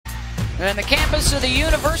and the campus of the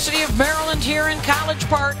University of Maryland here in College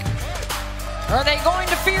Park. Are they going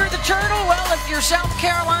to fear the turtle? Well, if you're South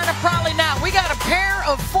Carolina, probably not. We got a pair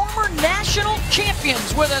of former national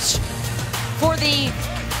champions with us for the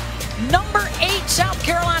number 8 South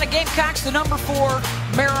Carolina Gamecocks, the number 4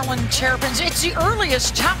 Maryland Terrapins. It's the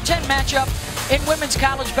earliest top 10 matchup in women's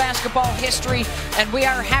college basketball history, and we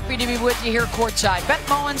are happy to be with you here courtside. Beth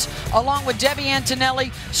Mullins along with Debbie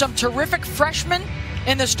Antonelli, some terrific freshmen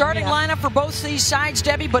in the starting lineup for both these sides,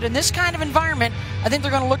 Debbie, but in this kind of environment, I think they're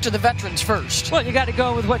going to look to the veterans first. Well, you got to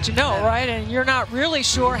go with what you know, right? And you're not really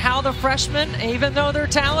sure how the freshmen, even though they're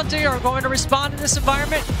talented, are going to respond in this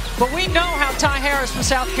environment. But we know how Ty Harris from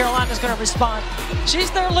South Carolina is going to respond. She's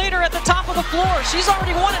their leader at the top of the floor. She's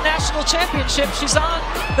already won a national championship. She's on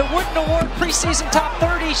the Wooden Award preseason top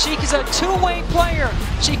 30. She's a two-way player.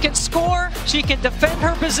 She can score. She can defend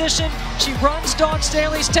her position. She runs Dawn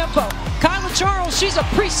Staley's tempo. Kyla Charles, she's a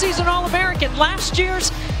preseason All-American, last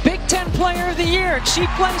year's Big Ten Player of the Year, and she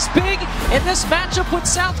plays big in this matchup with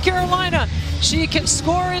South Carolina. She can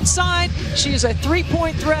score inside. She is a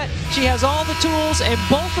three-point threat. She has all the tools, and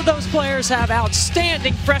both of those players have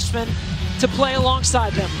outstanding freshmen to play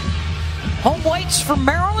alongside them. Home whites for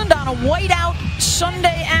Maryland on a whiteout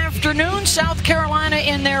Sunday afternoon. South Carolina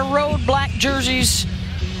in their road black jerseys.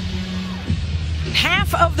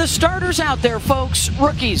 Half of the starters out there, folks,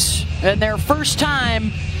 rookies, and their first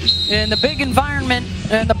time in the big environment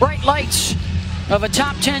and the bright lights of a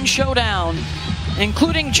top 10 showdown,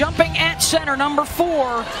 including jumping at center, number 4,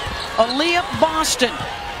 Aliyah Boston,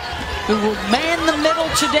 who will man the middle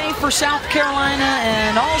today for South Carolina,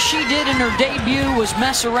 and all she did in her debut was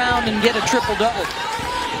mess around and get a triple-double.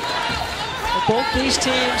 Both these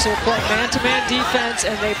teams will play man-to-man defense,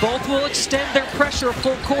 and they both will extend their pressure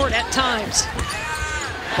full court at times.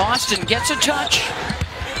 Boston gets a touch.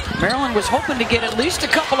 Maryland was hoping to get at least a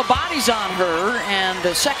couple of bodies on her, and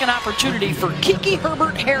a second opportunity for Kiki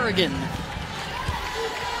Herbert-Harrigan.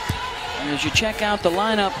 As you check out the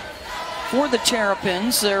lineup for the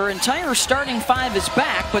Terrapins, their entire starting 5 is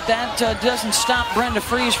back, but that doesn't stop Brenda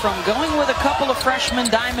Freeze from going with a couple of freshmen,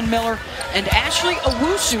 Diamond Miller and Ashley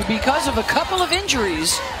Owusu. Because of a couple of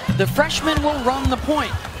injuries, the freshmen will run the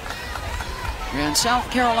point. And South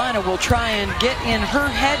Carolina will try and get in her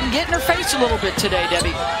head and get in her face a little bit today,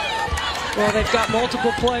 Debbie. Well, they've got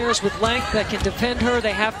multiple players with length that can defend her.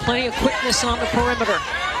 They have plenty of quickness on the perimeter.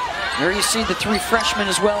 There you see the 3 freshmen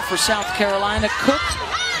as well for South Carolina, Cook,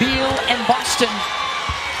 Beal, and Boston.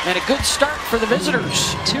 And a good start for the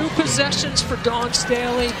visitors. 2 possessions for Dawn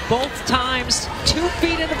Staley, both times 2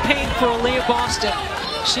 feet in the paint for Aliyah Boston.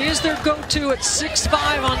 She is their go-to at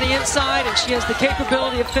 6'5" on the inside, and she has the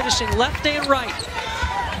capability of finishing left and right.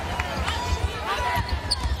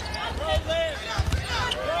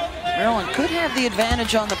 Maryland could have the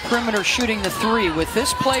advantage on the perimeter shooting the 3 with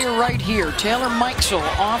this player right here. Taylor Mikesell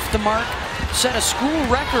off the mark, set a school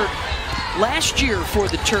record last year for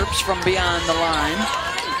the Terps from beyond the line.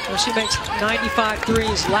 Well, she makes 95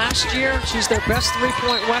 threes last year. She's their best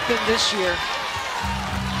three-point weapon this year.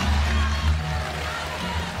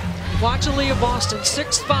 Watch Aliyah Boston,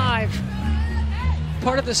 6'5",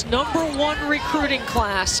 part of this #1 recruiting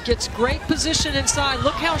class, gets great position inside.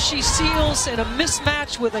 Look how she seals in a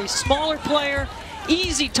mismatch with a smaller player.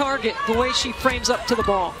 Easy target the way she frames up to the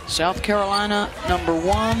ball. South Carolina, number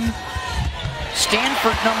 1.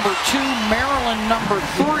 Stanford, number 2. Maryland, number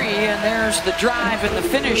 3. And there's the drive and the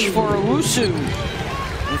finish for Owusu,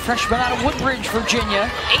 the freshman out of Woodbridge, Virginia.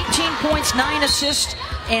 18 points, 9 assists,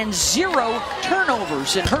 and 0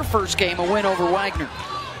 turnovers in her first game, a win over Wagner.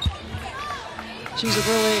 She's a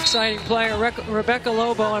really exciting player. Rebecca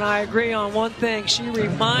Lobo and I agree on one thing. She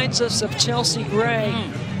reminds us of Chelsea Gray.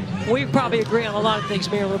 We probably agree on a lot of things,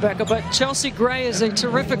 me and Rebecca, but Chelsea Gray is a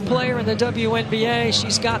terrific player in the WNBA.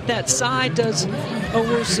 She's got that side, does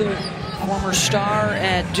Owusu. Former star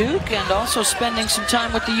at Duke and also spending some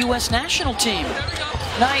time with the U.S. national team.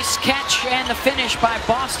 Nice catch and the finish by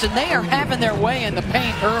Boston. They are having their way in the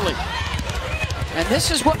paint early. And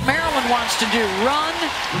this is what Maryland wants to do. Run,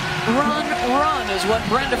 run, run is what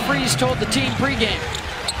Brenda Freeze told the team pregame.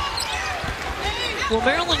 Well,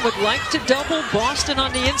 Maryland would like to double Boston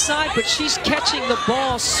on the inside, but she's catching the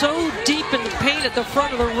ball so deep in the paint at the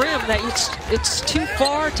front of the rim that it's too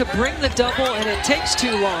far to bring the double, and it takes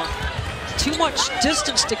too long. Too much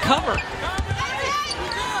distance to cover.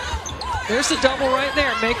 There's the double right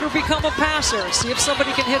there. Make her become a passer. See if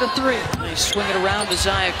somebody can hit a 3. They swing it around to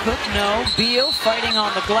Zia Cook. No. Beal fighting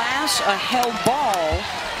on the glass. A held ball.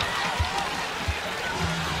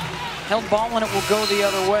 Held ball when it will go the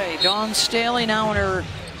other way. Dawn Staley now in her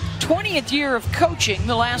 20th year of coaching.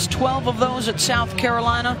 The last 12 of those at South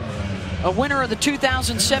Carolina. a winner of the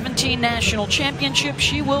 2017 National Championship.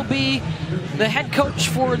 She will be the head coach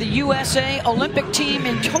for the USA Olympic team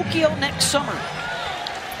in Tokyo next summer.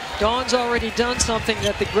 Dawn's already done something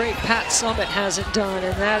that the great Pat Summitt hasn't done,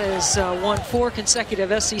 and that is won 4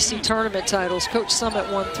 consecutive SEC tournament titles. Coach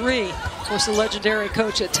Summitt won 3. Of course, the legendary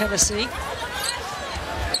coach at Tennessee.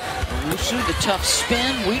 Owusu, the tough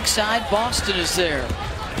spin, weak side. Boston is there.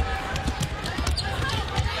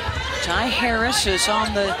 Ty Harris is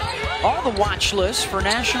on all the watch list for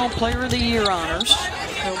National Player of the Year honors.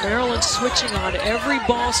 So Maryland's switching on every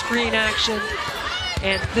ball screen action,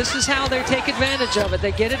 and this is how they take advantage of it.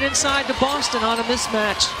 They get it inside to Boston on a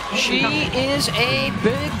mismatch. She is a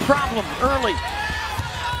big problem early.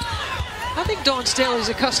 I think Dawn Staley's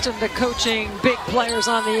accustomed to coaching big players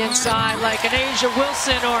on the inside, like an Asia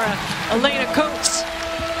Wilson or a Elena Coates.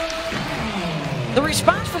 The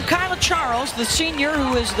response from Kyla Charles, the senior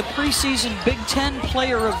who is the preseason Big Ten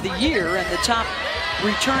Player of the Year and the top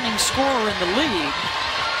returning scorer in the league.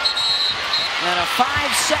 And a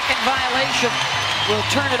 5-second violation will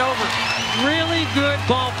turn it over. Really good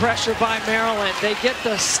ball pressure by Maryland. They get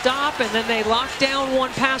the stop and then they lock down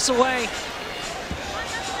one pass away.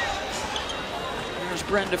 Here's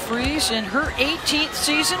Brenda Fries in her 18th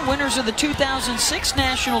season, winners of the 2006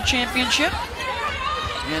 National Championship.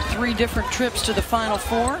 And 3 different trips to the Final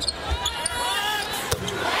Four.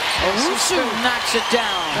 Owusu knocks it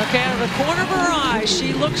down. Okay, out of the corner of her eye,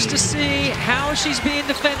 she looks to see how she's being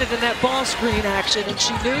defended in that ball screen action, and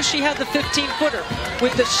she knew she had the 15-footer.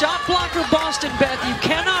 With the shot blocker Boston, Beth, you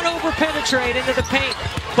cannot over-penetrate into the paint.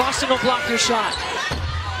 Boston will block your shot.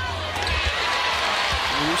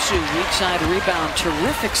 Owusu, weak side rebound,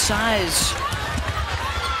 terrific size.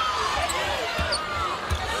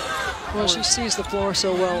 Well, she sees the floor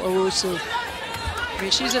so well, Owusu. I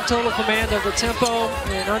mean, she's in total command of the tempo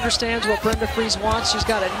and understands what Brenda Fries wants. She's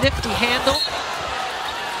got a nifty handle.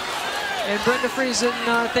 And Brenda Fries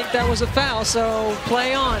didn't think that was a foul, so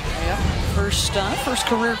play on. Yep. First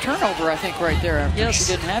career turnover, I think, right there. After yes.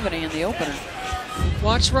 She didn't have any in the opener.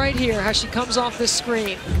 Watch right here how she comes off this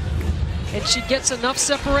screen. And she gets enough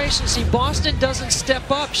separation. See, Boston doesn't step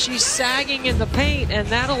up. She's sagging in the paint, and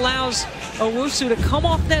that allows Owusu to come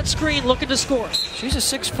off that screen looking to score. She's a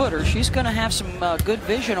 6-footer. She's going to have some good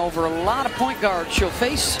vision over a lot of point guards she'll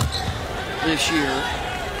face this year.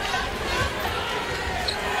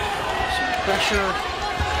 Some pressure,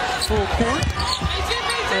 full court.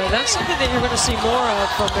 Yeah, that's something that you're going to see more of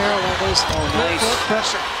from Maryland is nice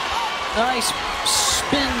pressure. Nice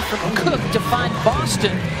spin from Cook to find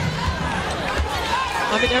Boston.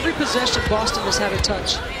 I mean, every possession, Boston has had a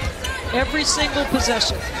touch. Every single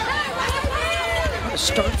possession. What a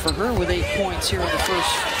start for her with 8 points here in the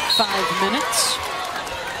first 5 minutes.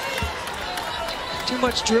 Too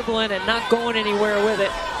much dribbling and not going anywhere with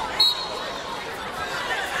it.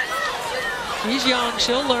 She's young,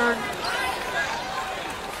 she'll learn.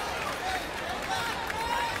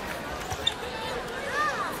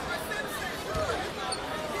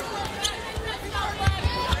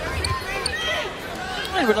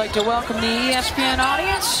 I would like to welcome the ESPN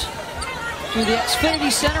audience to the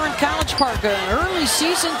Xfinity Center in College Park. An early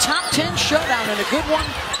season top 10 showdown and a good one.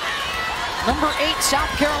 Number 8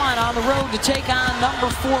 South Carolina on the road to take on number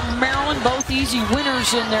 4 Maryland. Both easy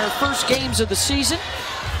winners in their first games of the season.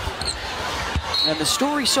 And the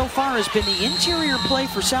story so far has been the interior play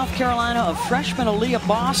for South Carolina of freshman Aliyah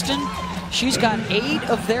Boston. She's got 8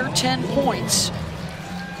 of their 10 points.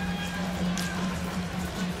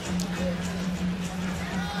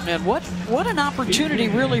 And what an opportunity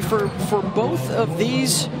really for both of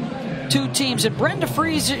these 2 teams. And Brenda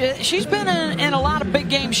Fries, she's been in a lot of big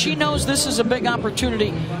games. She knows this is a big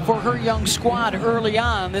opportunity for her young squad early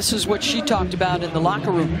on. This is what she talked about in the locker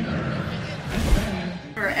room.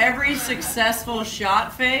 For every successful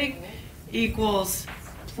shot fake equals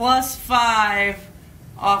 +5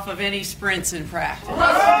 off of any sprints in practice.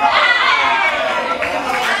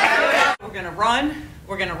 We're going to run,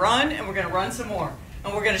 and we're going to run some more.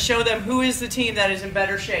 And we're going to show them who is the team that is in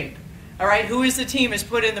better shape. All right, who is the team has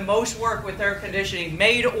put in the most work with their conditioning,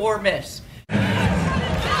 made or miss. And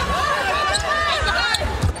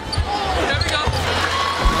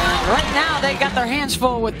right now they got their hands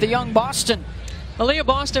full with the young Boston. Aliyah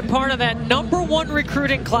Boston, part of that #1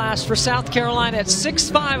 recruiting class for South Carolina at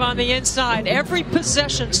 6'5" on the inside. Every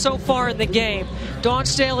possession so far in the game, Dawn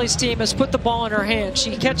Staley's team has put the ball in her hand.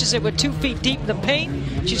 She catches it with 2 feet deep in the paint.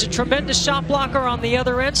 She's a tremendous shot blocker on the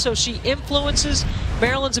other end, so she influences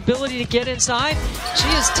Maryland's ability to get inside. She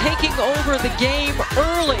is taking over the game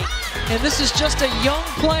early, and this is just a young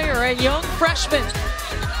player, a young freshman,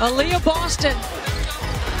 Aliyah Boston.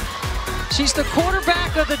 She's the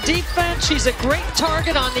quarterback of the defense. She's a great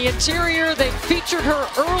target on the interior. They featured her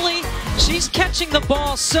early. She's catching the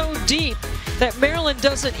ball so deep that Maryland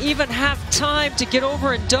doesn't even have time to get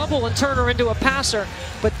over and double and turn her into a passer.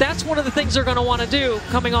 But that's one of the things they're going to want to do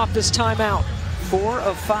coming off this timeout. 4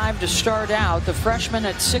 of 5 to start out. The freshman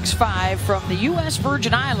at 6'5", from the U.S.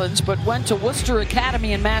 Virgin Islands, but went to Worcester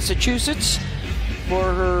Academy in Massachusetts for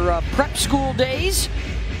her prep school days,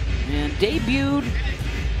 and debuted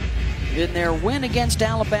in their win against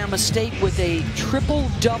Alabama State with a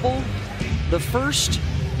triple-double, the first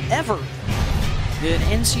ever in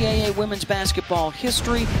NCAA women's basketball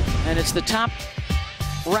history, and it's the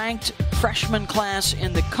top-ranked freshman class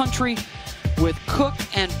in the country, with Cook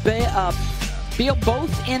and Beal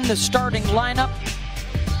both in the starting lineup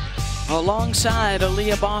alongside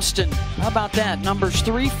Aliyah Boston. How about that? Numbers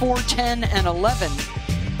 3, 4, 10, and 11,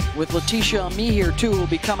 with Letitia Amihir too, who will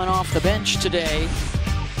be coming off the bench today.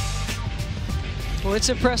 Well, it's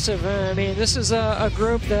impressive. I mean, this is a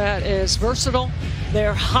group that is versatile.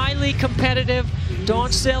 They're highly competitive.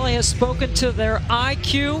 Dawn Staley has spoken to their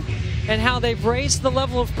IQ and how they've raised the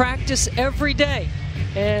level of practice every day.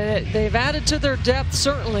 And they've added to their depth,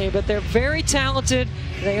 certainly, but they're very talented.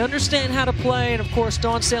 They understand how to play, and of course,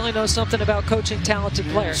 Dawn Staley knows something about coaching talented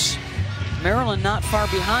players. Maryland not far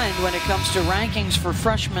behind when it comes to rankings for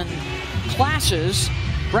freshman classes.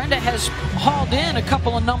 Brenda has hauled in a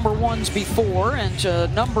couple of number 1s before,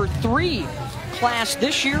 and number 3 class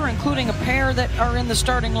this year, including a pair that are in the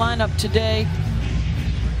starting lineup today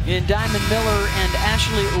in Diamond Miller and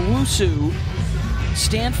Ashley Owusu.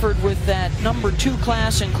 Stanford with that number 2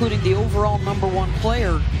 class, including the overall number 1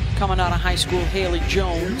 player coming out of high school, Haley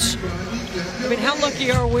Jones. I mean, how lucky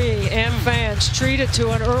are we and fans treated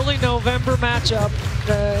to an early November matchup,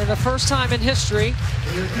 the first time in history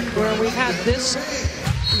where we've had this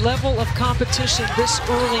level of competition this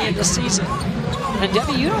early in the season. And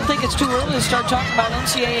Debbie, you don't think it's too early to start talking about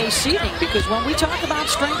NCAA seeding, because when we talk about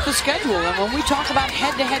strength of schedule and when we talk about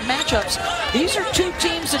head-to-head matchups, these are 2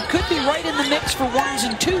 teams that could be right in the mix for 1s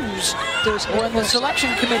and 2s when the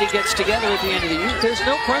selection committee gets together at the end of the year. There's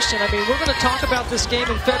no question. I mean, we're going to talk about this game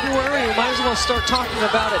in February. We might as well start talking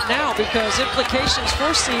about it now, because implications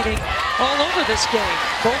for seeding all over this game.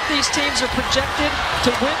 Both these teams are projected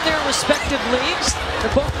to win their respective leagues.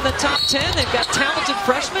 They're both in the top 10. They've got talented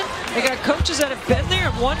freshmen. They got coaches that have been there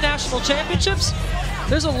and won national championships.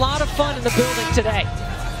 There's a lot of fun in the building today.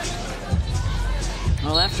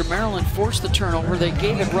 Well, after Maryland forced the turnover, they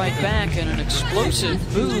gave it right back in an explosive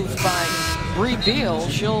move by Bree Beal.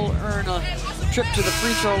 She'll earn a trip to the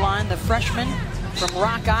free throw line. The freshman from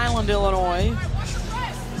Rock Island, Illinois,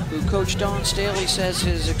 who Coach Dawn Staley says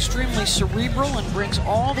is extremely cerebral and brings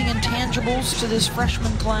all the intangibles to this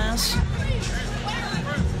freshman class.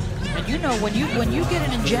 And you know, when you get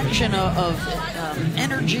an injection of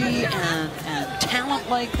energy and talent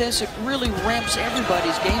like this, it really ramps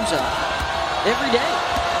everybody's games up every day.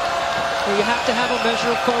 Well, you have to have a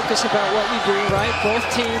measure of focus about what you do, right? Both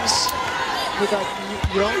teams with a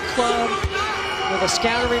young club, with a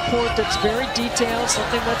scouting report that's very detailed,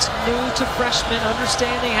 something that's new to freshmen,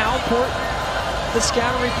 understanding how important the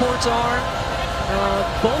scouting reports are.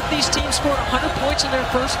 Both these teams scored 100 points in their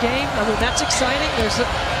first game. I mean, that's exciting.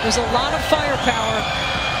 There's a lot of firepower.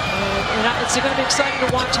 And it's going to be exciting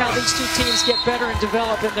to watch how these 2 teams get better and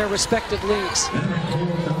develop in their respective leagues.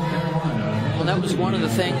 Well, that was one of the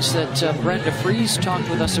things that Brenda Fries talked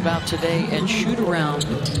with us about today at shoot-around.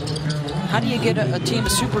 How do you get a team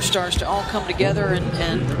of superstars to all come together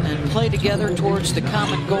and play together towards the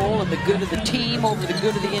common goal and the good of the team over the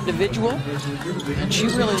good of the individual? And she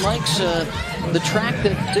really likes the track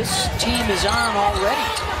that this team is on already.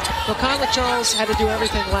 Well, Kyla Charles had to do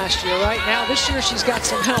everything last year, right? Now this year she's got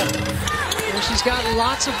some help. And she's got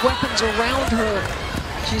lots of weapons around her.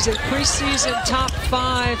 She's a preseason top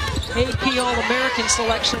 5 AP All-American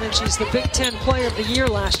selection, and she's the Big Ten Player of the Year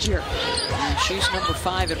last year. And she's number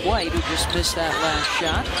 5 at White, who just missed that last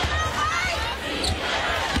shot.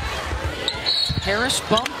 Harris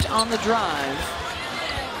bumped on the drive.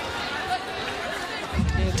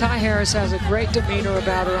 And Ty Harris has a great demeanor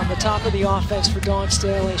about her on the top of the offense for Dawn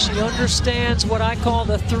Staley. She understands what I call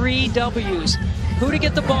the 3 W's. Who to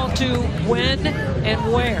get the ball to, when,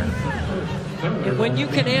 and where. And when you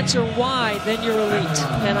can answer why, then you're elite.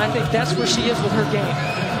 And I think that's where she is with her game.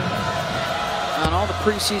 On all the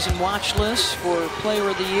preseason watch lists for Player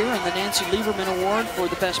of the Year and the Nancy Lieberman Award for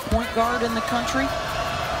the best point guard in the country,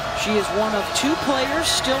 she is one of 2 players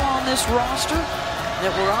still on this roster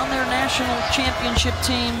that were on their national championship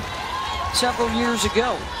team several years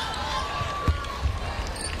ago.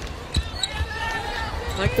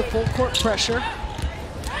 Like the full court pressure.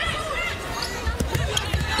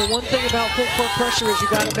 The one thing about full court pressure is you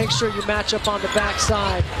got to make sure you match up on the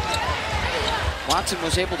backside. Watson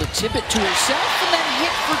was able to tip it to herself and then hit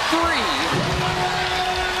for three.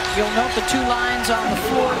 You'll note the two lines on the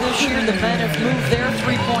floor this year. The men have moved their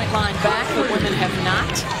three-point line back. The women have not.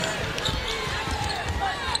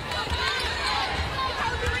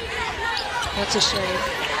 That's a shame.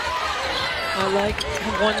 I like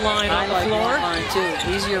one line on the floor. One line too.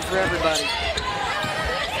 Easier for everybody.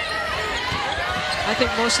 I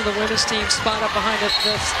think most of the women's teams spot up behind the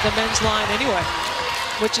men's line anyway,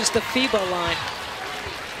 which is the FIBA line.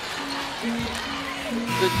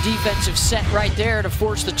 Good defensive set right there to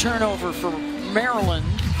force the turnover for Maryland.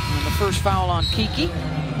 And the first foul on Kiki.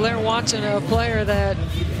 Blair Watson, a player that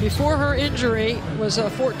before her injury was a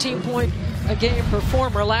 14-point-a-game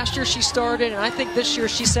performer. Last year she started, and I think this year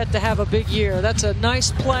she's set to have a big year. That's a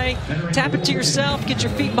nice play. Tap it to yourself, get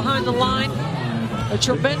your feet behind the line. A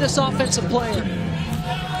tremendous offensive player.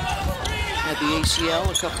 Had the ACL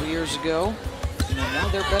a couple years ago. And one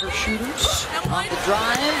of their better shooters on the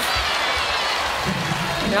drive.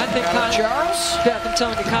 Yeah, I think I'm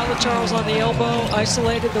telling you, Kyla Charles on the elbow,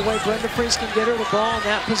 isolated the way Brenda Freese can get her the ball in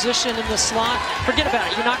that position in the slot. Forget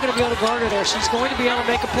about it. You're not going to be able to guard her there. She's going to be able to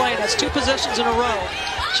make a play. That's 2 possessions in a row.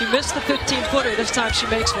 She missed the 15-footer. This time she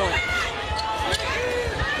makes one.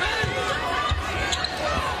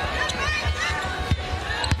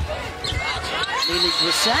 Lily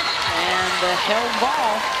Grissett and the held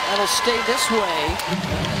ball. That'll stay this way.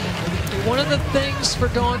 One of the things for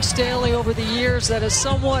Dawn Staley over the years that has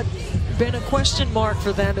somewhat been a question mark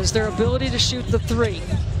for them is their ability to shoot the three.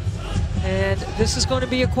 And this is going to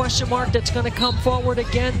be a question mark that's going to come forward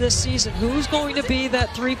again this season. Who's going to be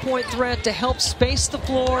that three-point threat to help space the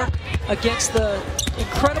floor against the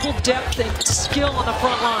incredible depth and skill on the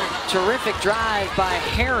front line? Terrific drive by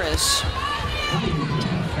Harris.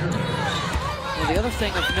 Well, the other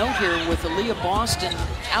thing of note here with Aliyah Boston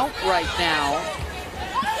out right now,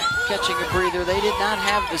 catching a breather, they did not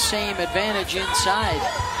have the same advantage inside.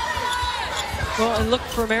 Well, and look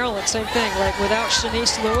for Maryland, same thing. Like without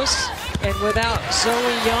Shanice Lewis and without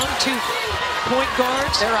Zoe Young, 2 point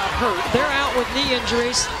guards, they're out hurt. They're out with knee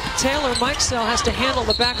injuries. Taylor Mikesell has to handle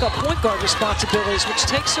the backup point guard responsibilities, which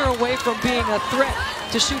takes her away from being a threat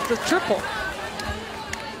to shoot the triple.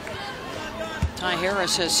 Ty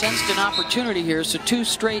Harris has sensed an opportunity here, so 2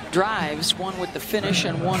 straight drives, one with the finish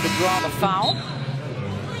and one to draw the foul.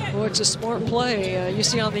 Well, it's a smart play. You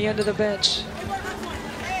see on the end of the bench,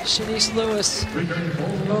 Shanice Lewis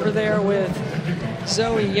over there with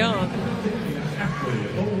Zoe Young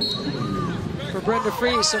for Brenda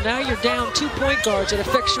Freese. So now you're down 2 point guards. It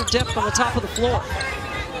affects your depth on the top of the floor.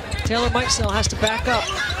 Taylor Mikesell has to back up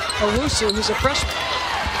Owusu, who's a freshman.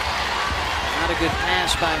 Not a good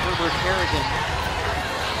pass by Herbert-Harrigan.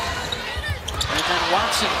 And then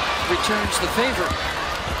Watson returns the favor.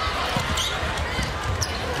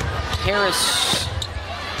 Harris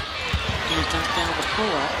going to dunk down the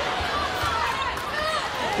pull-up.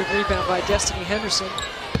 Good rebound by Destiny Henderson.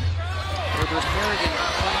 Herbert-Harrigan,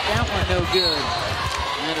 that one no good.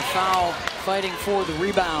 And a foul fighting for the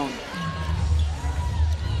rebound.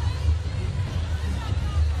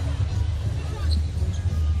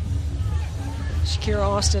 Shakira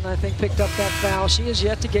Austin, I think, picked up that foul. She is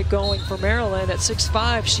yet to get going for Maryland at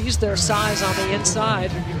 6'5". She's their size on the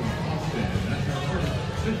inside.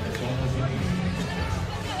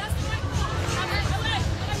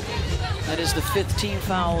 That is the 5th team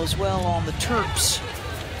foul as well on the Terps.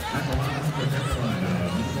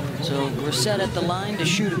 So Grissett at the line to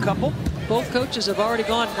shoot a couple. Both coaches have already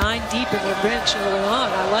gone 9 deep in their bench early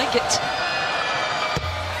on. I like it.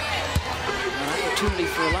 An opportunity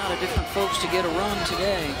for a lot of different folks to get a run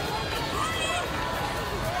today.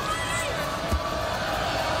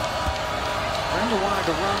 Brenda wanted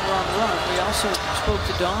to run. We also spoke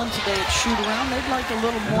to Dawn today at shoot around. They'd like a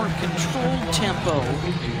little more controlled tempo.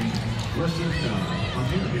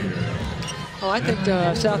 Oh, I think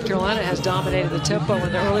South Carolina has dominated the tempo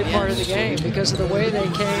in the early part of the game because of the way they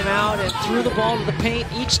came out and threw the ball to the paint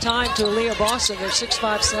each time to Aliyah Boston, their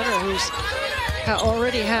 6'5" center, who's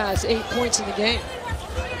already has 8 points in the game.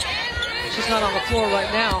 She's not on the floor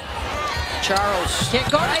right now. Charles can't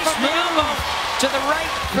guard her from the elbow. To the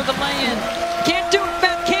right for the lay-in. Can't do it,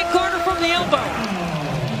 Beth. Can't guard her from the elbow.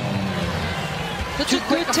 That's a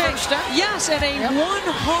good take. Yes, and a one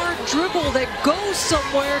hard dribble that goes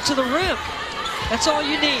somewhere to the rim. That's all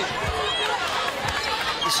you need.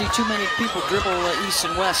 You see too many people dribble east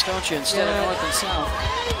and west, don't you, instead of north and south.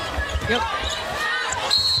 Yep.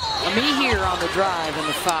 Ami here on the drive and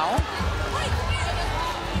the foul.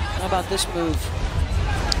 How about this move?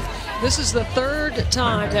 This is the third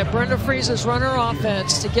time that Brenda Freese has run her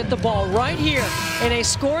offense to get the ball right here in a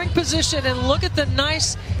scoring position. And look at the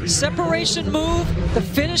nice separation move, the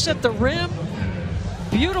finish at the rim.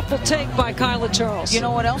 Beautiful take by Kyla Charles. You know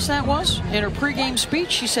what else that was? In her pregame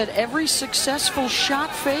speech, she said every successful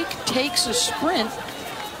shot fake takes a sprint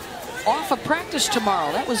off of practice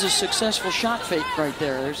tomorrow. That was a successful shot fake right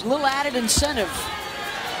there. There's a little added incentive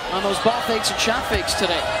on those ball fakes and shot fakes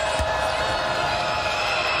today.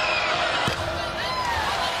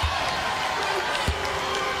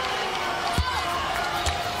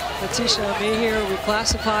 Letitia Amehir,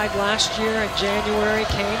 reclassified last year in January,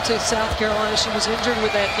 came to South Carolina. She was injured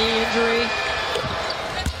with that knee injury.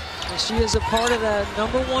 And she is a part of the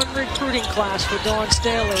 #1 recruiting class for Dawn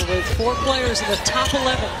Staley with 4 players in the top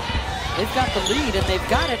 11. They've got the lead, and they've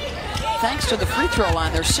got it thanks to the free throw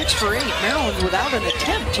line. They're 6 for 8. Maryland without an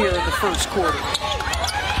attempt here in the first quarter.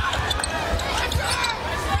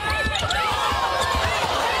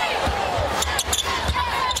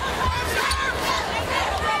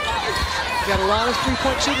 Got a lot of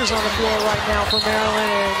three-point shooters on the floor right now for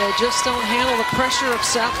Maryland, and they just don't handle the pressure of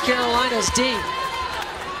South Carolina's D.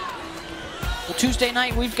 Well, Tuesday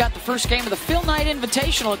night, we've got the first game of the Phil Knight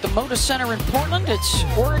Invitational at the Moda Center in Portland. It's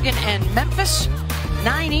Oregon and Memphis,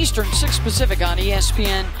 9 Eastern, 6 Pacific on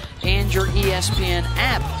ESPN and your ESPN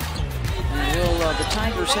app. And the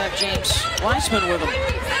Tigers have James Wiseman with them.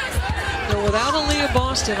 They're without Aliyah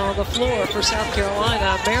Boston on the floor for South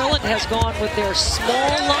Carolina. Maryland has gone with their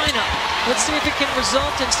small lineup. Let's see if it can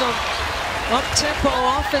result in some up-tempo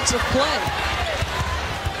offensive play.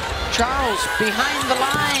 Charles behind the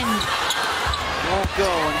line. Won't go,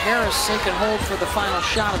 and Harris taking hold for the final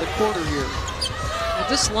shot of the quarter here. With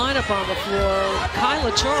this lineup on the floor,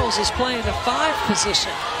 Kyla Charles is playing the 5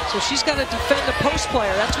 position. So she's got to defend the post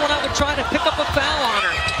player. That's when I would try to pick up a foul on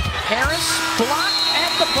her. Harris blocked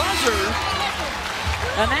at the buzzer,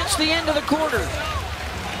 and that's the end of the quarter.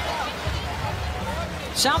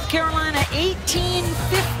 South Carolina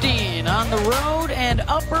 18-15 on the road and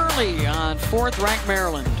up early on 4th-ranked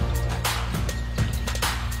Maryland.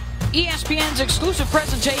 ESPN's exclusive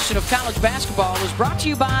presentation of college basketball is brought to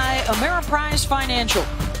you by Ameriprise Financial.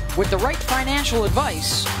 With the right financial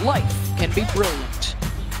advice, life can be brilliant.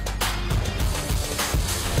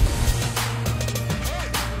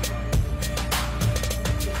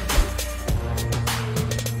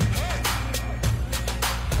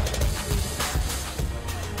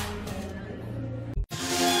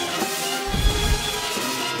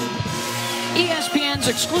 ESPN's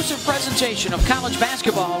exclusive presentation of college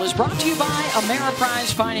basketball is brought to you by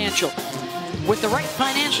Ameriprise Financial. With the right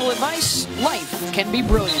financial advice, life can be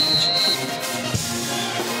brilliant.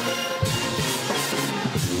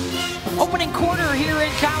 Opening quarter here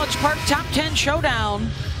in College Park, top 10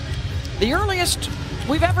 showdown. The earliest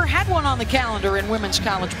we've ever had one on the calendar in women's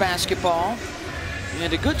college basketball.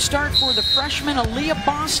 And a good start for the freshman Aliyah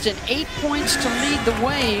Boston. 8 points to lead the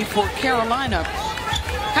way for Carolina.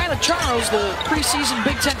 Kyla Charles, the preseason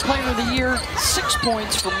Big Ten Player of the Year, 6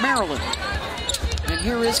 points for Maryland. And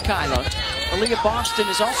here is Kyla. Aliyah Boston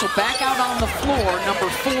is also back out on the floor, number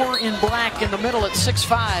 4 in black in the middle at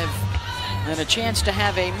 6'5". And a chance to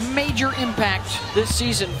have a major impact this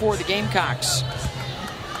season for the Gamecocks.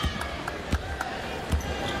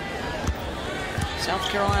 South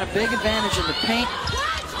Carolina, big advantage in the paint,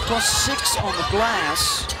 +6 on the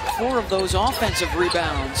glass. 4 of those offensive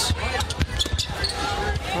rebounds.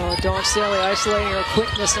 Oh, Dawn Staley isolating her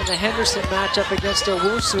quickness in the Henderson matchup against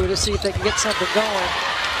Owusu to see if they can get something going.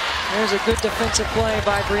 There's a good defensive play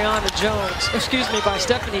by Brianna Jones. Excuse me, by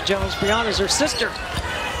Stephanie Jones. Brianna's her sister.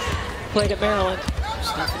 Played at Maryland.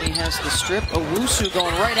 Stephanie has the strip. Owusu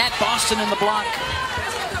going right at Boston in the block.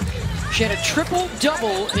 She had a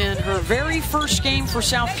triple-double in her very first game for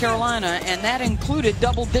South Carolina, and that included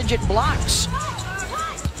double-digit blocks.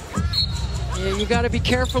 Yeah, you got to be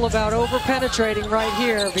careful about over-penetrating right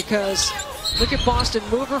here, because look at Boston,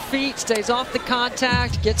 move her feet, stays off the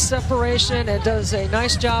contact, gets separation, and does a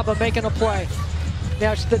nice job of making a play.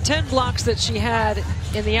 Now, the 10 blocks that she had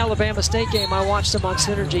in the Alabama State game, I watched them on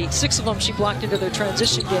Synergy. 6 of them she blocked into their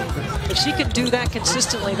transition game. If she can do that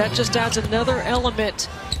consistently, that just adds another element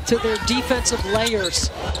to their defensive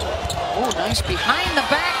layers. Oh, nice behind the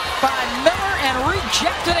back by Miller, and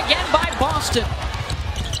rejected again by Boston.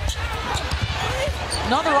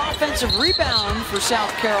 Another offensive rebound for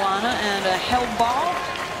South Carolina, and a held ball,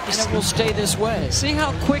 and it will stay this way. See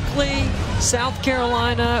how quickly South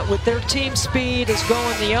Carolina, with their team speed, is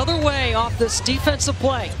going the other way off this defensive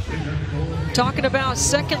play. Talking about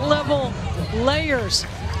second-level layers.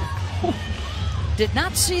 Did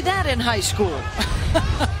not see that in high school.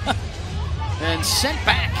 And sent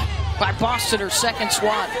back. by Boston, her second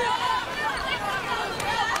swat.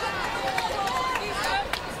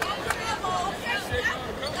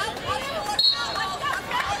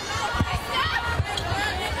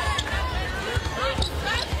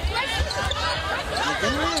 They're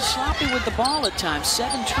a little sloppy with the ball at times.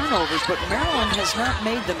 7 turnovers, but Maryland has not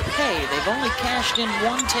made them pay. They've only cashed in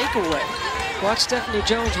 1 takeaway. Watch Stephanie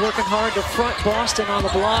Jones working hard to front Boston on the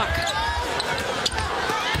block.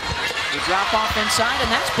 They drop off inside,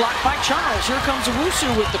 and that's blocked by Charles. Here comes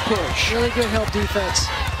Owusu with the push. Really good help defense.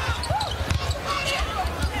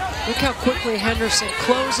 Look how quickly Henderson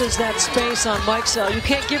closes that space on Mikesell. You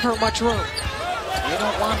can't give her much room. They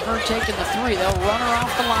don't want her taking the 3. They'll run her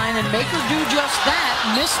off the line and make her do just that.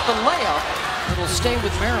 Miss the layup. It'll stay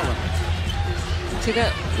with Maryland. See,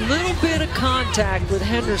 that little bit of contact with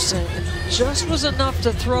Henderson just was enough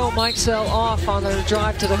to throw Mikesell off on their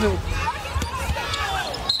drive to the hoop.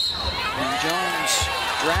 And Jones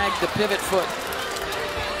dragged the pivot foot.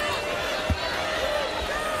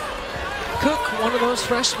 Cook, one of those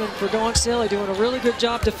freshmen for Dawn Staley, doing a really good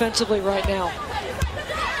job defensively right now.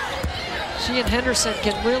 She and Henderson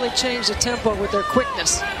can really change the tempo with their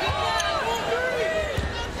quickness.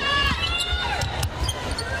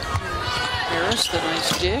 Harris, the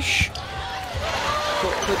nice dish.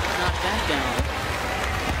 Cook couldn't knock that down.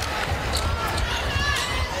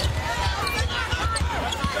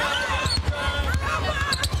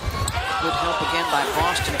 Good help again by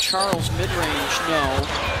Boston. Charles mid-range, no.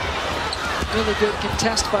 Really good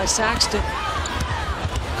contest by Saxton.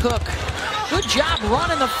 Cook, good job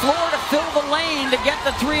running the floor to fill the lane to get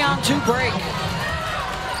the 3-on-2 break.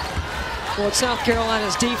 Well, it's South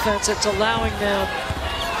Carolina's defense that's allowing them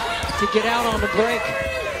to get out on the break.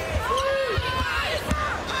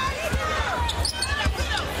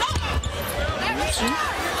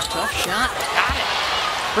 Tough shot, got it.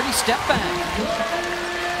 Pretty step back.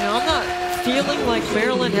 Now, I'm not feeling like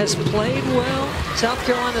Maryland has played well. South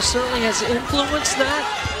Carolina certainly has influenced that,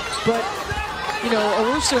 but you know,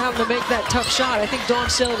 Owusu having to make that tough shot. I think Dawn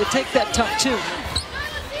Staley would take that tough too.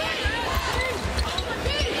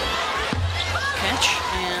 Catch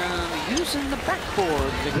and using the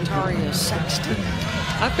backboard, Victoria Saxton.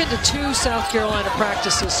 I've been to 2 South Carolina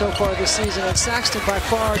practices so far this season, and Saxton by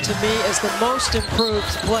far, to me, is the most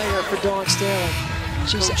improved player for Dawn Staley.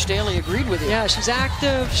 Coach Staley agreed with you. Yeah, she's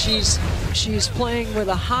active. She's playing with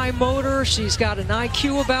a high motor. She's got an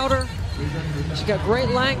IQ about her. She's got great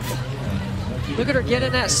length. Look at her get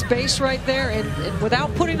in that space right there, and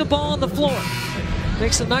without putting the ball on the floor.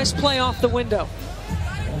 Makes a nice play off the window.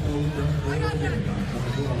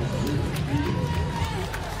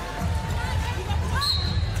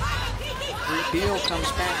 Beal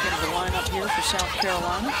comes back into the lineup here for South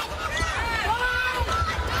Carolina.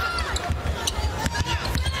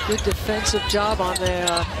 Good defensive job on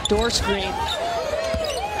the door screen.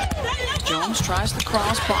 Jones tries the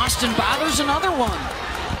cross. Boston bothers another one.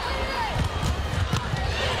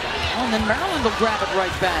 Oh, and then Maryland will grab it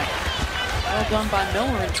right back. Well done by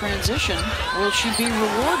Miller in transition. Will she be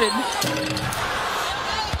rewarded?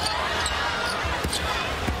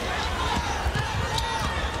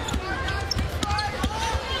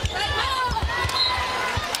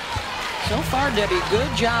 So far, Debbie,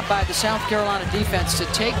 good job by the South Carolina defense to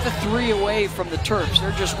take the 3 away from the Terps.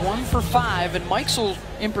 They're just 1 for 5, and Mikesell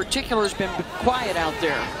in particular has been quiet out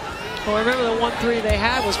there. Well, remember the 1-3 they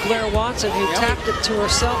had was Blair Watson, who tapped it to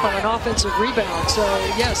herself on an offensive rebound. So,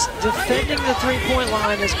 yes, defending the 3-point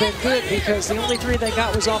line has been good because the only 3 they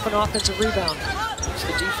got was off an offensive rebound. It's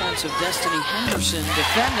the defense of Destiny Henderson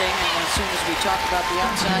defending, and as soon as we talk about the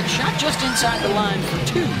outside shot, just inside the line for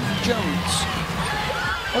 2, Jones.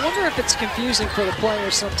 I wonder if it's confusing for the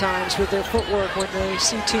players sometimes with their footwork when they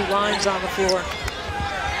see 2 lines on the floor.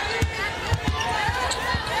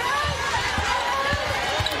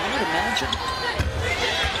 I would imagine.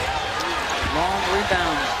 Long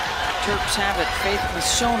rebound. Terps have it. Faith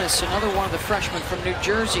Massonis, another one of the freshmen from New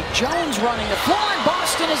Jersey. Jones running the floor, and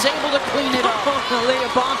Boston is able to clean it up. Aliyah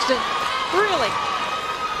Boston, really?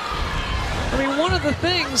 I mean, one of the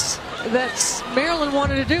things that Maryland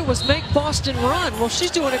wanted to do was make Boston run. Well, she's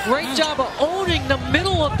doing a great job of owning the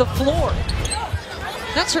middle of the floor.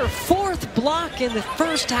 That's her 4th block in the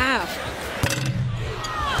first half.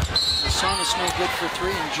 Massonis no good for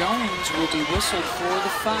 3, and Jones will be whistled for the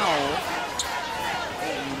foul.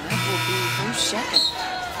 And that will be her 2nd.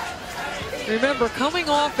 Remember, coming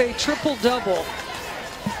off a triple-double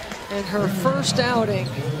in her first outing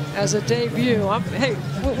as a debut. Hey,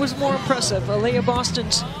 what was more impressive, Aliyah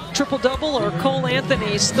Boston's triple-double or Cole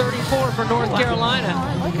Anthony's 34 for North Carolina?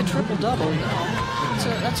 I like a triple-double, you know.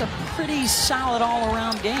 that's a pretty solid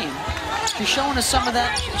all-around game. She's showing us some of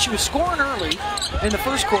that. She was scoring early in the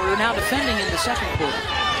first quarter, now defending in the second quarter.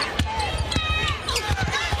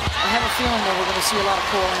 I have a feeling that we're going to see a lot of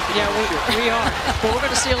Coral. Yeah, we are. But we're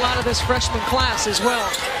going to see a lot of this freshman class as well.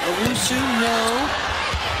 Owusu, no.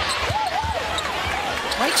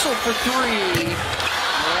 Mikesel for three.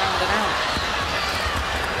 Around and out.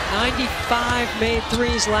 95 made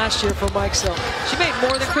threes last year for Mikesel. She made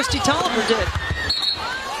more than Christy Tolliver did.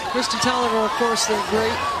 Christy Tolliver, of course, the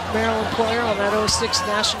great Maryland player on that 06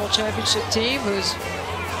 national championship team, who's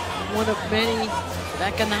one of many.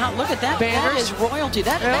 Back in the house. Look at that. Banners. That is royalty.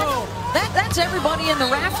 That's everybody in the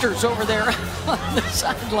rafters over there on the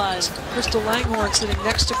sidelines. Crystal Langhorne sitting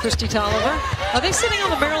next to Christy Tolliver. Are they sitting on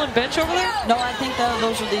the Maryland bench over there? No, I think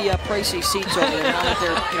those are the pricey seats over there. Now that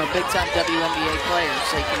they're big-time WNBA players,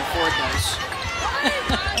 they can afford those.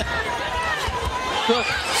 Cook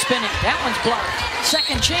spinning. That one's blocked.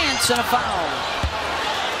 Second chance and a foul.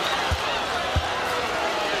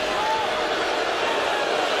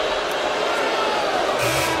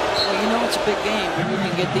 It's a big game when we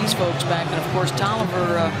can get these folks back. And, of course,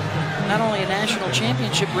 Tolliver, not only a national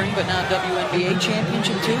championship ring, but now WNBA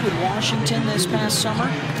championship, too, with Washington this past summer.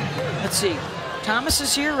 Let's see. Thomas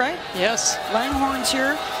is here, right? Yes. Langhorne's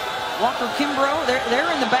here. Walker Kimbrough,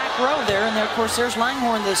 they're in the back row there. And, of course, there's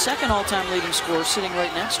Langhorne, the second all-time leading scorer, sitting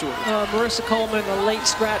right next to her. Marissa Coleman, a late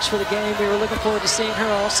scratch for the game. We were looking forward to seeing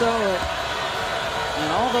her also.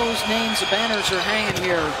 And all those names, the banners are hanging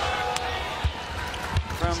here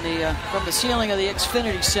from the ceiling of the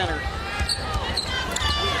Xfinity Center.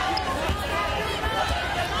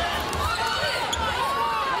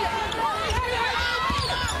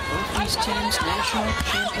 Both these teams national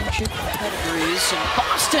championship pedigrees. And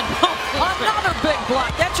Boston, another big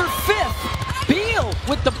block. That's her fifth. Beal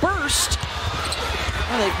with the burst.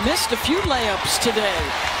 Well, they've missed a few layups today.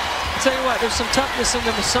 I'll tell you what, there's some toughness in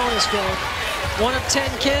the Masonis game. 1 of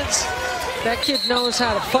 10 kids. That kid knows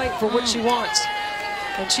how to fight for what she wants.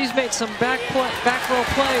 And she's made some back row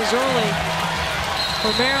plays early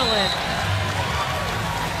for Maryland.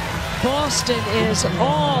 Boston is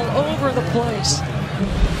all over the place.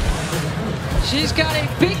 She's got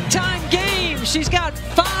a big-time game. She's got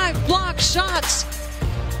 5 block shots.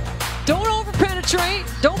 Don't over-penetrate.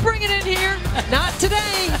 Don't bring it in here. Not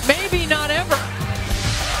today. Maybe not ever.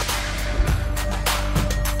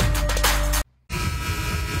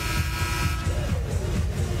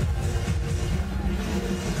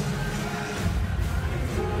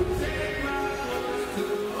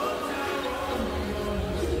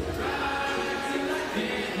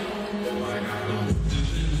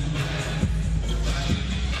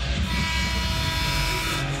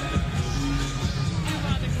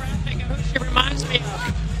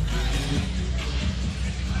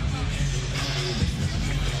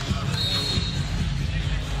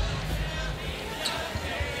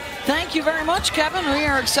 Thank you very much, Kevin. We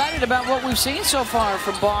are excited about what we've seen so far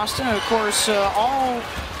from Boston. And of course, all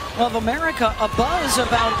of America abuzz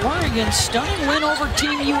about Oregon's stunning win over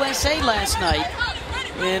Team USA last night.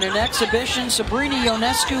 In an exhibition, Sabrina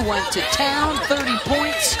Ionescu went to town, 30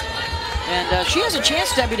 points. And she has a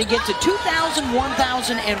chance, Debbie, to get to 2,000,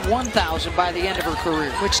 1,000, and 1,000 by the end of her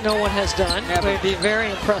career. Which no one has done. It would be very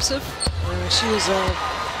impressive. She is a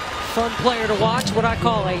fun player to watch, what I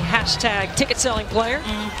call a hashtag ticket selling player.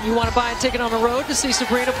 You want to buy a ticket on the road to see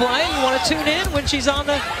Sabrina play. You want to tune in when she's on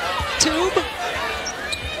the tube.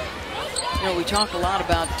 You know, we talk a lot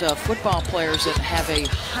about football players that have a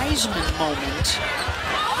Heisman moment.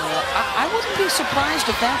 I wouldn't be surprised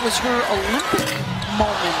if that was her Olympic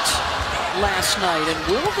moment last night. And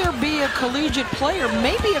will there be a collegiate player,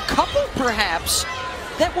 maybe a couple perhaps,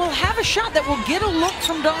 that will have a shot, that will get a look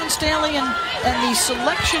from Dawn Staley and the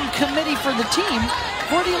selection committee for the team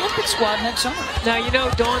for the Olympic squad next summer? Now, you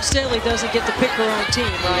know, Dawn Staley doesn't get to pick her own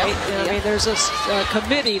team, right? Yep. I mean, there's a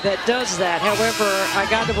committee that does that. However, I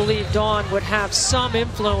got to believe Dawn would have some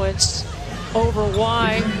influence over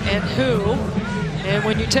why and who. And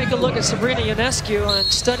when you take a look at Sabrina Ionescu and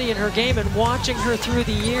studying her game and watching her through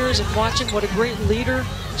the years and watching what a great leader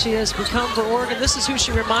she has become for Oregon, this is who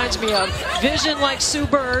she reminds me of. Vision like Sue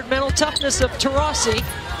Bird, mental toughness of Taurasi,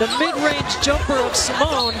 the mid-range jumper of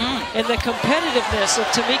Simone, and the competitiveness of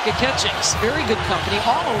Tamika Catchings. Very good company,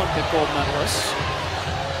 all Olympic gold medalists.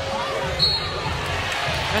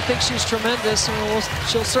 I think she's tremendous, and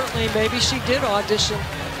she'll certainly, maybe she did audition.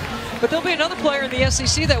 But there'll be another player in the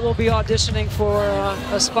SEC that will be auditioning for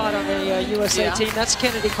a spot on the USA team. That's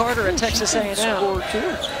Kennedy Carter at Texas A&M. Score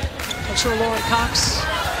too. I'm sure Lauren Cox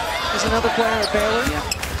is another player at Baylor. Yeah.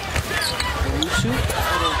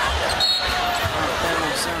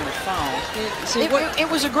 foul. It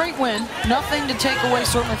was a great win. Nothing to take away,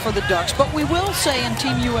 certainly, for the Ducks. But we will say in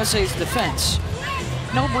Team USA's defense,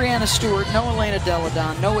 no Brianna Stewart, no Elena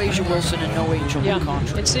Deladon, no Asia Wilson, and no Angel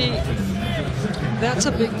McCoughtry. And see, that's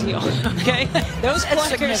a big deal, okay? Those That's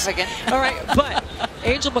players, significant. All right, but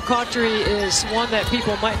Angel McCoughtry is one that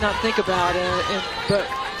people might not think about, but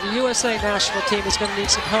the USA national team is going to need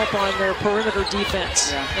some help on their perimeter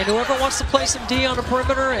defense. Yeah. And whoever wants to play some D on the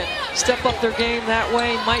perimeter and step up their game that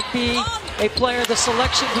way might be a player the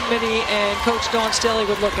selection committee and Coach Dawn Staley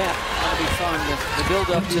would look at. That'll be fun, the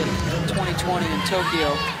build-up to 2020 in Tokyo.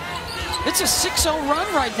 It's a 6-0 run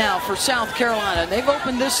right now for South Carolina. They've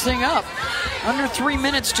opened this thing up. Under 3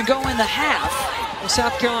 minutes to go in the half. Well,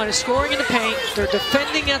 South Carolina is scoring in the paint. They're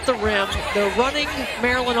defending at the rim. They're running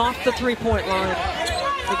Maryland off the three-point line.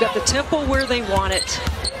 They've got the tempo where they want it.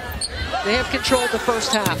 They have controlled the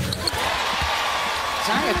first half.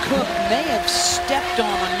 Zaya Cook may have stepped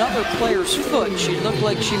on another player's foot. She looked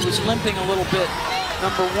like she was limping a little bit.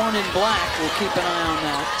 Number 1 in black, we'll keep an eye on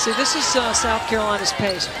that. See, this is South Carolina's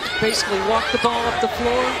pace. Basically walk the ball up the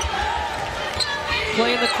floor,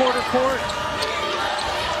 play in the quarter court.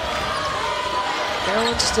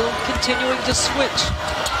 Maryland still continuing to switch.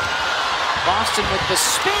 Boston with the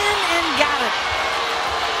spin and got it.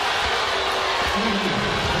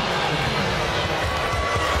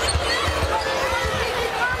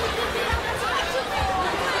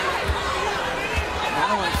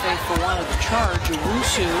 Maryland faithful wanted the charge.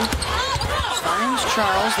 Owusu finds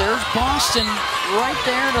Charles. There's Boston right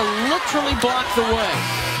there to literally block the way.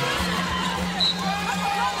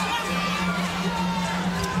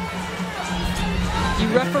 You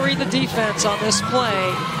referee the defense on this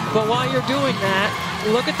play, but while you're doing that,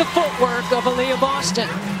 look at the footwork of Aliyah Boston.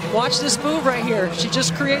 Watch this move right here. She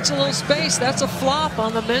just creates a little space. That's a flop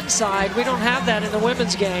on the men's side. We don't have that in the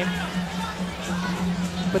women's game.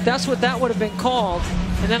 But that's what that would have been called.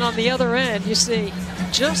 And then on the other end, you see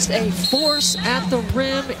just a force at the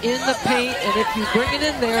rim in the paint. And if you bring it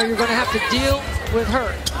in there, you're going to have to deal with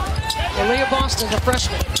her. Aliyah Boston, the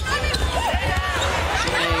freshman. She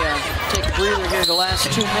may take a breather here the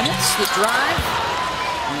last 2 minutes. The drive.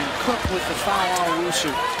 And Cook with the foul on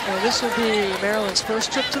Owusu. And this will be Maryland's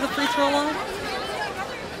first trip to the free throw line.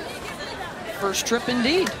 First trip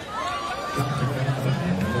indeed.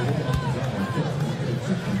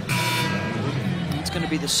 It's going to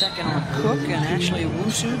be the second on Cook, and actually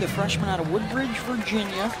Owusu, the freshman out of Woodbridge,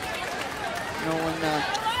 Virginia. You know, when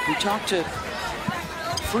we talked to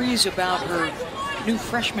Freeze about her new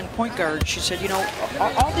freshman point guard, she said, you know,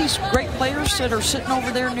 all these great players that are sitting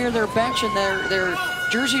over there near their bench and their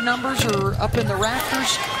jersey numbers are up in the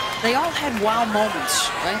rafters, they all had wow moments,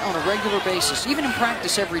 right, on a regular basis, even in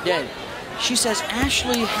practice every day. She says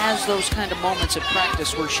Ashley has those kind of moments at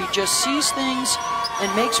practice where she just sees things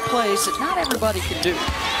and makes plays that not everybody can do.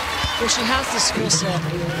 Well, she has the skill set,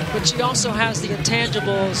 but she also has the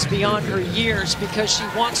intangibles beyond her years because she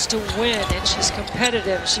wants to win and she's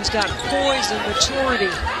competitive. She's got poise and maturity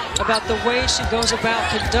about the way she goes about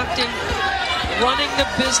conducting, running the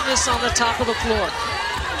business on the top of the floor.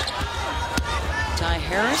 Ty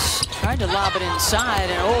Harris tried to lob it inside,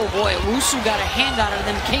 and oh boy, Owusu got a hand on it and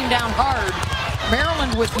then came down hard.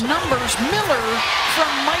 Maryland with numbers. Miller from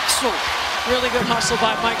Mikesell. Really good hustle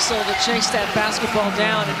by Mikesell to chase that basketball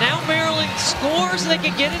down. And now Maryland scores, and they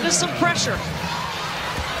can get into some pressure.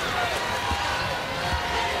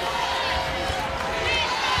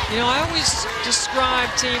 You know, I always describe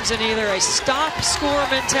teams in either a stop-score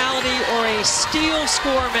mentality or a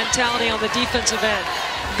steal-score mentality on the defensive end.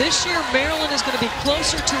 This year, Maryland is going to be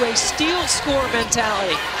closer to a steal-score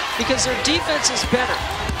mentality because their defense is better.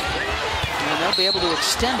 And they'll be able to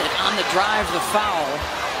extend it on the drive, the foul.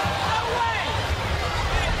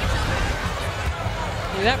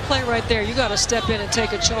 That play right there, you got to step in and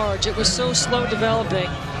take a charge. It was so slow developing.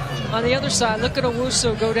 On the other side, look at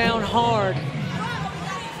Owusu go down hard.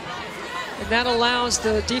 And that allows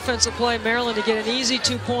the defensive play Maryland to get an easy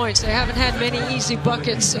 2 points. They haven't had many easy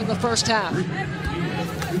buckets in the first half.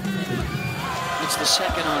 It's the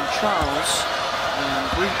second on Charles.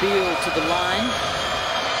 And Bree Beal to the line.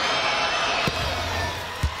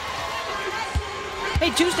 Hey,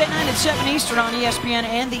 Tuesday night at 7 Eastern on ESPN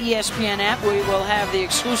and the ESPN app, we will have the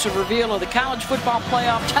exclusive reveal of the college football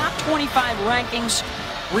playoff top 25 rankings.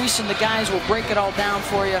 Reese and the guys will break it all down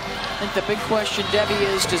for you. I think the big question, Debbie,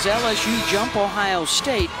 is does LSU jump Ohio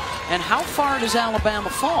State? And how far does Alabama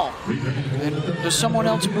fall? And does someone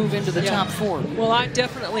else move into the top 4? Well, I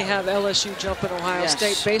definitely have LSU jumping Ohio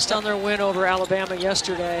State based on their win over Alabama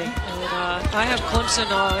yesterday. And I have Clemson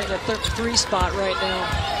in the 3 spot right now.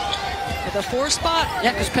 At the 4 spot?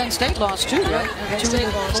 Yeah, because Penn State lost too, right? Penn State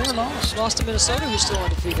lost. Lost to Minnesota, who's still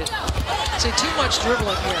undefeated. See, too much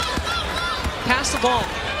dribbling here. Pass the ball.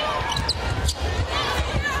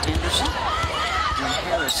 Anderson and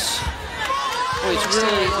Harris. Well,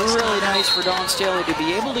 it's really nice for Dawn Staley to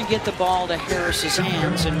be able to get the ball to Harris's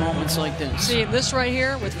hands in moments like this. See, this right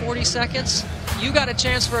here with 40 seconds, you got a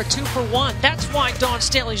chance for a 2-for-1. That's why Dawn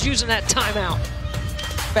Staley's using that timeout.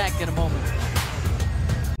 Back in a moment.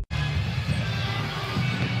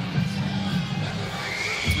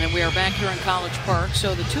 And we are back here in College Park.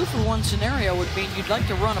 So the 2-for-1 scenario would mean you'd like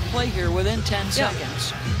to run a play here within 10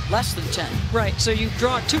 seconds. Less than 10. Right, so you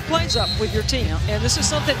draw 2 plays up with your team. And this is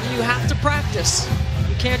something you have to practice.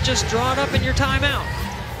 You can't just draw it up in your timeout.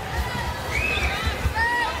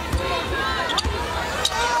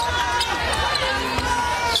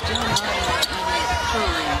 Still not in any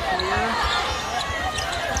hurry here.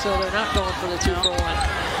 So they're not going for the 2-for-1.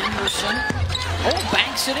 Henderson. Oh,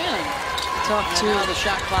 banks it in. Tough too. Now the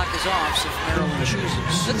shot clock is off if Maryland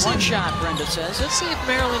chooses. One shot, Brenda says. Let's see if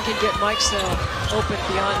Maryland can get Mike Sell open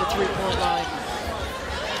beyond the 3-point line.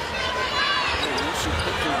 She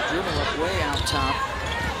put their dribble up way out top.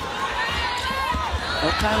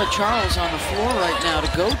 Oh, Kyla Charles on the floor right now to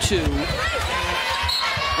go to.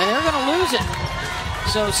 And they're going to lose it.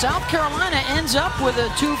 So South Carolina ends up with a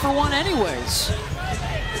 2-for-1 anyways.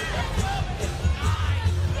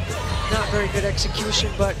 Not very good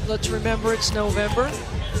execution, but let's remember it's November.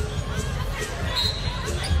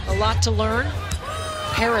 A lot to learn.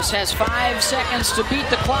 Harris has 5 seconds to beat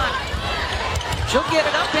the clock. She'll get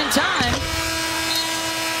it up in time.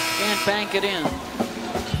 Can't bank it in.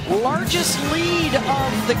 Largest lead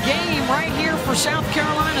of the game right here for South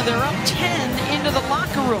Carolina. They're up 10 into the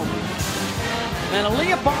locker room. And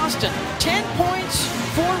Aliyah Boston, 10 points,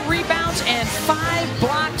 4 rebounds, and 5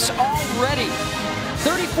 blocks already.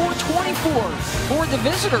 34-24 for the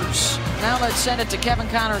visitors. Now let's send it to Kevin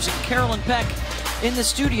Connors and Carolyn Peck in the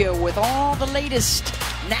studio with all the latest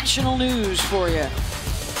national news for you.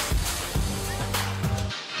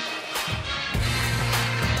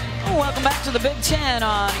 Welcome back to the Big Ten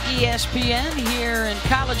on ESPN here in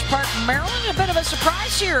College Park, Maryland. A bit of a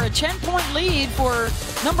surprise here, a 10-point lead for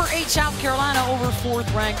number 8 South Carolina over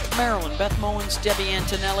 4th-ranked Maryland. Beth Mowens, Debbie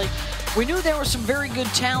Antonelli. We knew there was some very good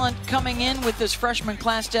talent coming in with this freshman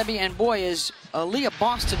class, Debbie, and boy, is Aliyah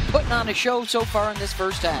Boston putting on a show so far in this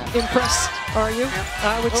first half. Impressed, are you? Yep.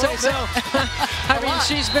 I would say so. I mean,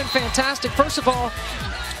 she's been fantastic. First of all,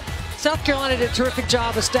 South Carolina did a terrific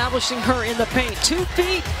job establishing her in the paint. 2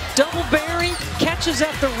 feet, double Barry, catches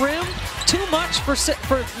at the rim. Too much for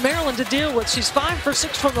Maryland to deal with. She's 5 for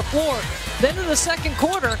 6 from the floor. Then in the second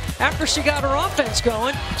quarter, after she got her offense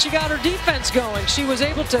going, she got her defense going. She was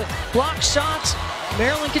able to block shots.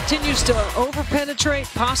 Maryland continues to over-penetrate,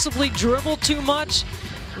 possibly dribble too much.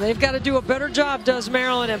 They've got to do a better job, does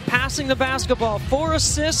Maryland, in passing the basketball. 4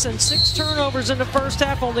 assists and 6 turnovers in the first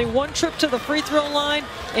half. Only 1 trip to the free throw line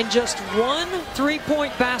and just 1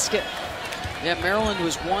 3-point basket. Yeah, Maryland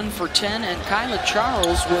was 1 for 10, and Kyla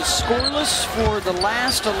Charles was scoreless for the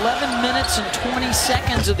last 11 minutes and 20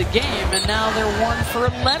 seconds of the game, and now they're 1 for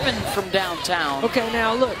 11 from downtown. Okay,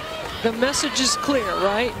 now look, the message is clear,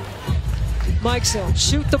 right? Mike Sell,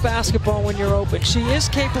 shoot the basketball when you're open. She is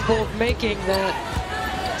capable of making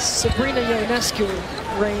that Sabrina Ionescu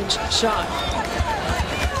range shot.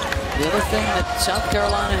 The other thing that South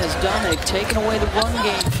Carolina has done, they've taken away the run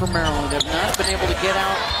game from Maryland. They've not been able to get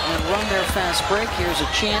out and run their fast break. Here's a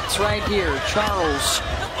chance right here. Charles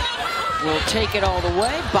will take it all the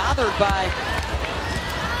way. Bothered by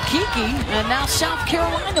Kiki, and now South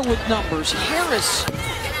Carolina with numbers. Harris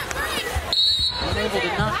unable to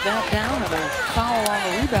knock that down, and a foul on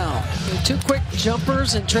the rebound. 2 quick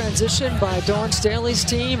jumpers in transition by Dawn Staley's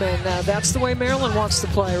team, and that's the way Maryland wants to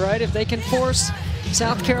play, right? If they can force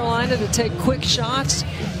South Carolina to take quick shots,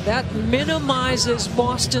 that minimizes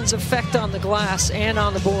Boston's effect on the glass and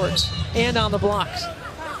on the boards and on the blocks.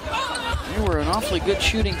 They were an awfully good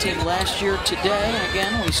shooting team last year today. And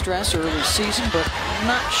again, we stress early season, but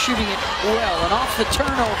not shooting it well. And off the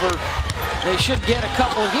turnover, they should get a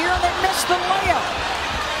couple here, and they missed the layup.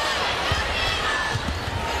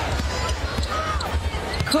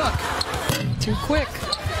 Cook. Too quick.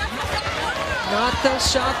 Not the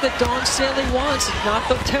shot that Dawn Staley wants. Not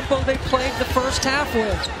the tempo they played the first half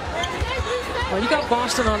with. Well, you got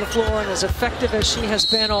Boston on the floor, and as effective as she has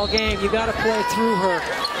been all game, you got to play through her.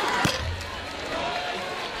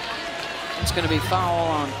 It's going to be foul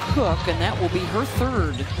on Cook, and that will be her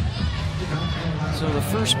 3rd. So the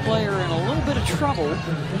first player in a little bit of trouble.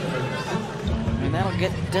 And And that'll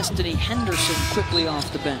get Destiny Henderson quickly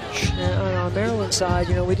off the bench. On our Maryland side,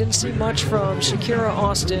 you know, we didn't see much from Shakira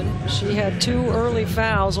Austin. She had 2 early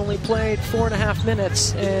fouls, only played 4.5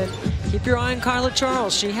 minutes. And keep your eye on Kyla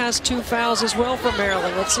Charles. She has 2 fouls as well for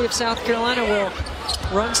Maryland. Let's see if South Carolina will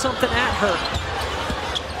run something at her.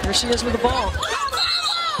 Here she is with the ball.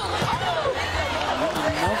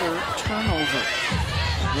 Another turnover.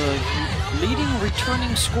 The leading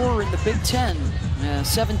returning scorer in the Big Ten,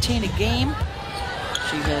 17 a game.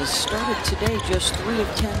 She has started today just 3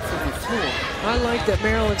 of 10 from the floor. I like that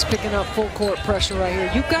Maryland's picking up full court pressure right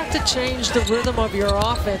here. You've got to change the rhythm of your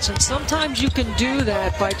offense, and sometimes you can do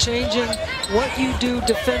that by changing what you do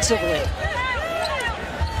defensively.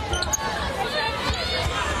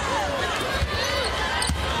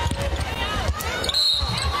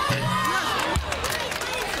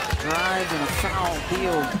 Drive and a foul.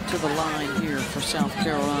 Beal to the line here for South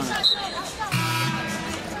Carolina.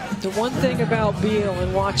 The one thing about Beal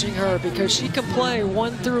and watching her, because she can play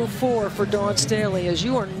 1 through 4 for Dawn Staley, is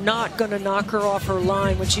you are not going to knock her off her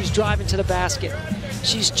line when she's driving to the basket.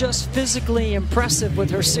 She's just physically impressive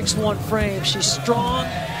with her 6'1" frame. She's strong,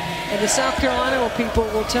 and the South Carolina people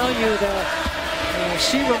will tell you that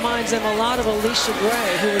she reminds them a lot of Aliyah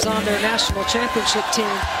Gray, who was on their national championship team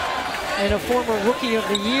and a former Rookie of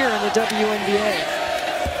the Year in the WNBA.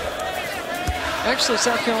 Actually,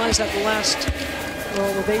 South Carolina's had the last,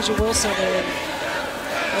 well, with Asia Wilson and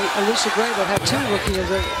Aliyah Gray, they've had 2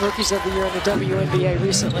 Rookies of the Year in the WNBA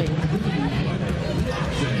recently.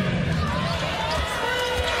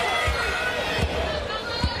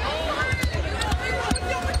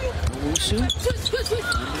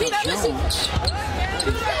 Jones.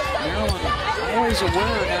 Maryland always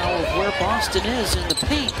aware now of where Boston is in the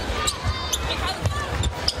paint.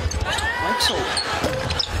 Wexel.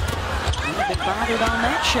 Been bothered on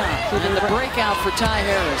that shot. And the breakout for Ty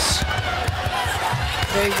Harris.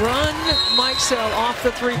 They run Mikesell off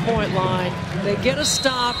the 3-point line. They get a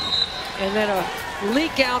stop, and then a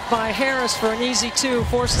leak out by Harris for an easy 2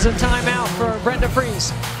 forces a timeout for Brenda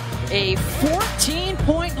Freese. A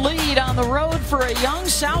 14-point lead on the road for a young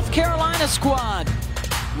South Carolina squad.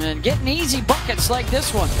 And getting easy buckets like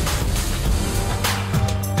this one.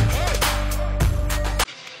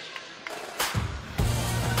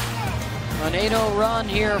 An 8-0 run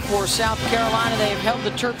here for South Carolina. They've held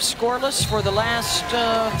the Terps scoreless for the last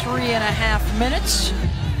 3.5 minutes,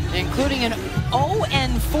 including an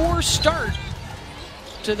 0-4 start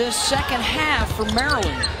to this second half for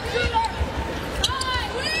Maryland.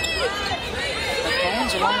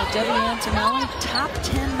 The along with Debbie Antonelli, top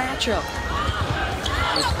 10 matchup.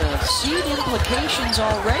 With the seed implications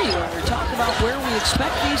already when we're talking about where we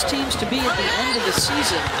expect these teams to be at the end of the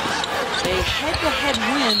season. A head-to-head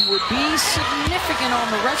win would be significant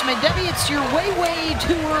on the resume. Debbie, it's your way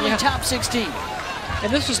too early top 16.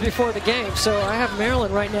 And this was before the game, so I have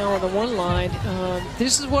Maryland right now on the 1 line.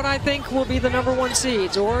 This is what I think will be the #1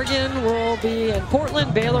 seeds. Oregon will be in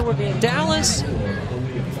Portland, Baylor will be in Dallas.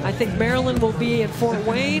 I think Maryland will be in Fort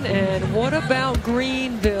Wayne. And what about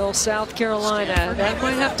Greenville, South Carolina? That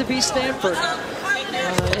might have to be Stanford.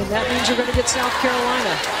 And that means you're going to get South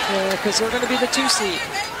Carolina because they're going to be the 2 seed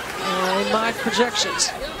in my projections.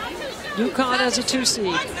 UConn as a 2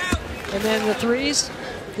 seed. And then the 3s.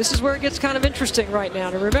 This is where it gets kind of interesting right now.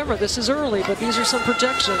 And remember, this is early, but these are some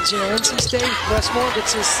projections. You know, NC State, Wes Moore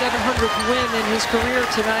gets his 700th win in his career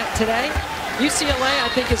today. UCLA, I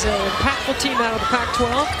think, is an impactful team out of the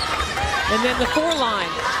Pac-12. And then the 4 line.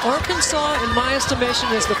 Arkansas, in my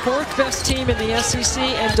estimation, is the 4th best team in the SEC.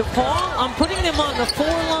 And DePaul, I'm putting them on the 4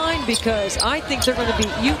 line because I think they're going to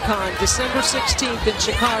beat UConn December 16th in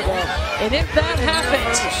Chicago. And if that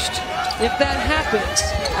happens,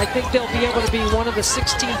 I think they'll be able to be one of the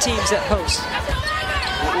 16 teams that host.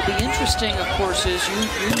 What will be interesting, of course, is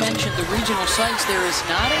you mentioned the regional sites. There is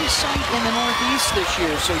not a site in the Northeast this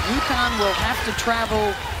year, so UConn will have to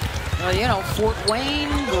travel, Fort Wayne,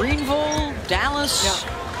 Greenville, Dallas,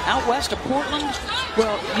 out west of Portland.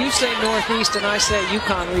 Well, you say Northeast and I say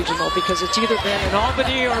UConn regional because it's either been in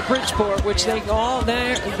Albany or Bridgeport, which them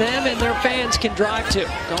and their fans can drive to.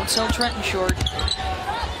 Don't sell Trenton short.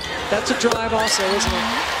 That's a drive also, isn't it?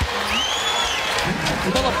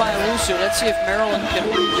 Pull up by Alusu. Let's see if Maryland can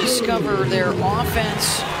rediscover their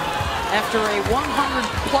offense. After a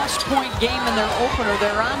 100-plus point game in their opener,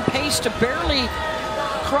 they're on pace to barely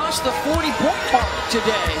cross the 40-point mark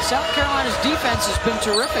today. South Carolina's defense has been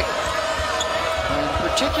terrific. In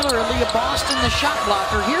particular, Aliyah Boston, the shot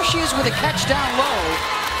blocker. Here she is with a catch down low.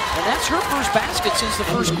 And that's her first basket since the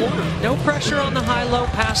first quarter. No pressure on the high-low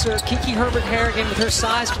passer. Kiki Herbert-Harrigan with her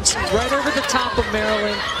size can see right over the top of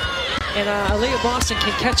Maryland. And Aliyah Boston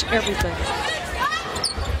can catch everything.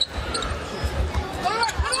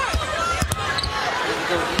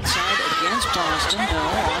 go inside against Boston. No,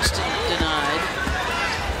 Austin denied.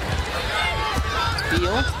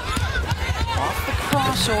 Beal off the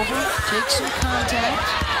crossover, takes some contact.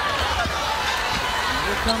 And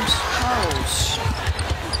here comes Charles.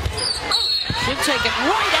 Should take it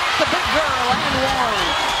right at the big girl and one.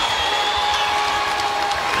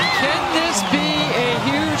 Can this be a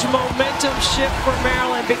huge momentum shift for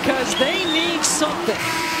Maryland? Because they need something.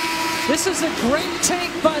 This is a great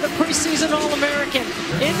take by the preseason All-American.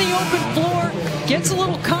 In the open floor, gets a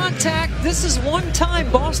little contact. This is one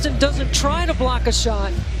time Boston doesn't try to block a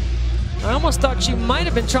shot. I almost thought she might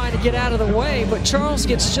have been trying to get out of the way, but Charles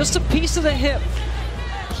gets just a piece of the hip.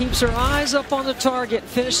 Keeps her eyes up on the target,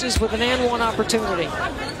 finishes with an and one opportunity.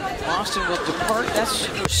 Boston will depart. That's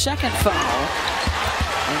her second foul.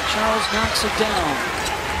 And Charles knocks it down.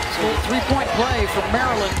 So a three-point play for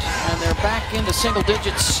Maryland, and they're back into single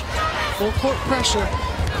digits. Full court pressure.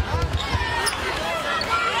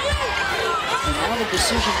 And now the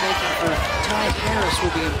decision-making for Ty Harris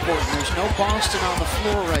will be important. There's no Boston on the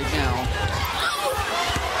floor right now.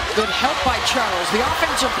 Good help by Charles. The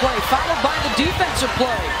offensive play followed by the defensive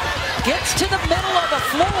play. Gets to the middle of the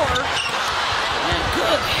floor. And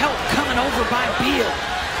good help coming over by Beal.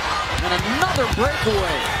 And another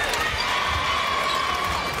breakaway.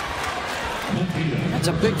 That's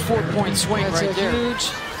a big 4-point swing right there. That's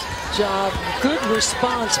a huge job. Good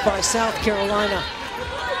response by South Carolina.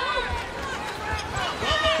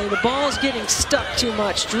 And the ball is getting stuck too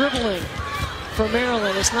much, dribbling for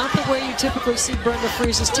Maryland. It's not the way you typically see Brenda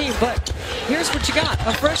Freese's team, but here's what you got.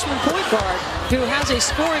 A freshman point guard who has a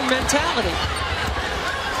scoring mentality.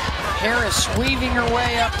 Harris weaving her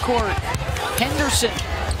way up court. Henderson.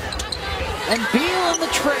 And Beal on the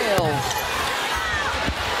trail.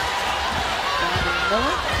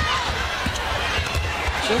 Miller.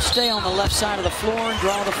 She'll stay on the left side of the floor and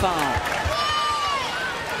draw the foul.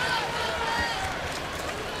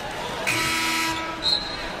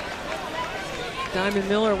 Diamond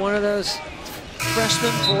Miller, one of those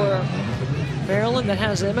freshmen for Maryland that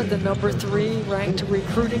has them at the #3 ranked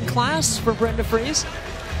recruiting class for Brenda Freese.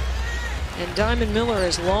 And Diamond Miller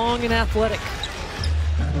is long and athletic.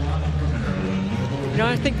 You know,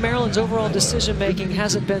 I think Maryland's overall decision-making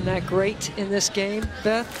hasn't been that great in this game,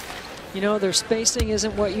 Beth. You know, their spacing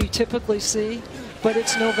isn't what you typically see, but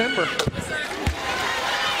it's November.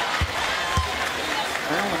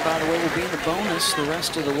 Maryland, by the way, will be in the bonus the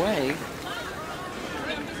rest of the way.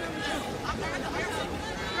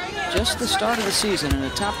 Just the start of the season in a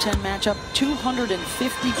top 10 matchup,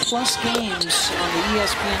 250+ games on the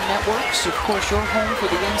ESPN networks. Of course, you're home for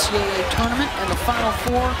the NCAA tournament and the Final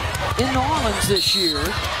Four in New Orleans this year,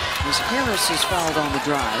 as Harris is fouled on the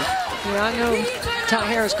drive. Yeah, I know Ty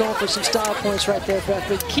Harris going for some style points right there, Beth,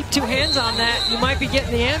 but keep two hands on that. You might be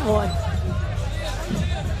getting the and one.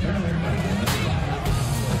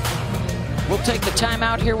 We'll take the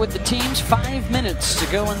timeout here with the teams. 5 minutes to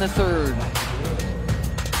go in the third.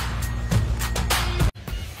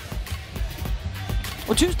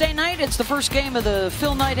 Well, Tuesday night, it's the first game of the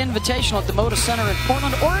Phil Knight Invitational at the Moda Center in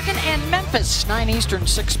Portland, Oregon, and Memphis. 9 Eastern,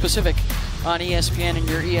 6 Pacific on ESPN and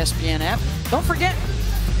your ESPN app. Don't forget,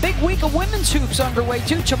 big week of women's hoops underway,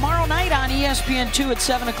 too. Tomorrow night on ESPN2 at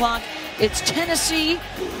 7 o'clock, it's Tennessee,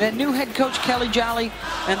 that new head coach Kelly Jolly,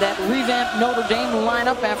 and that revamped Notre Dame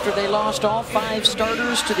lineup after they lost all 5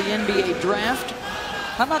 starters to the NBA draft.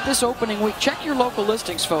 How about this opening week? Check your local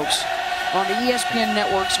listings, folks. On the ESPN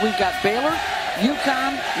networks, we've got Baylor,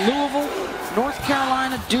 UConn, Louisville, North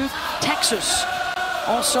Carolina, Duke, Texas,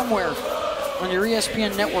 all somewhere on your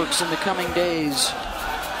ESPN networks in the coming days.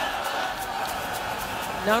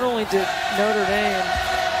 Not only did Notre Dame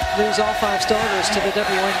lose all 5 starters to the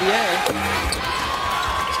WNBA,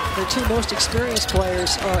 their 2 most experienced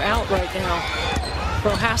players are out right now,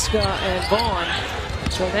 Prohaska and Vaughn.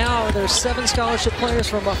 So now there's 7 scholarship players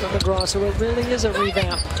from Buffett-McGraw, so it really is a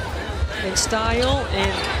revamp in style,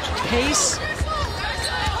 in pace,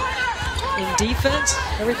 in defense.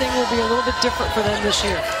 Everything will be a little bit different for them this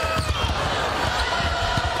year.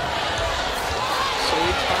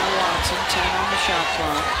 Saved by Watson, 10 on the shot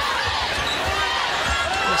clock.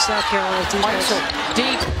 The South Carolina's defense.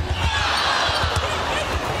 Deep.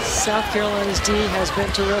 South Carolina's D has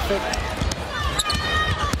been terrific.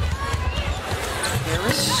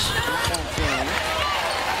 Harris.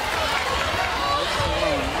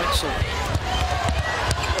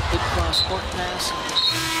 Good cross-court pass.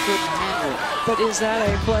 Couldn't handle it. But is that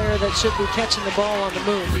a player that should be catching the ball on the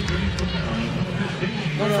move?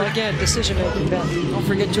 You know, again, decision-making, Beth. Don't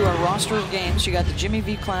forget to our roster of games. You got the Jimmy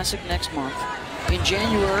V Classic next month. In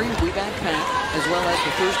January, we back Pat, as well as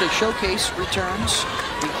the Thursday Showcase returns,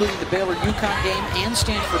 including the Baylor-UConn game and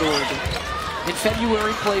Stanford-Oregon. In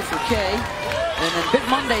February, play for Kay. And then Big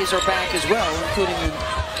Mondays are back as well, including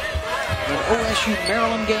an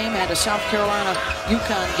OSU-Maryland game and a South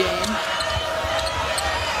Carolina-UConn game.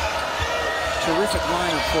 Terrific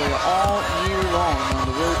lineup for you all year long on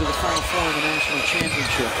the road to the Final Four of the National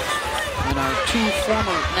Championship. And our two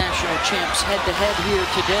former national champs head-to-head here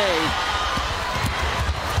today.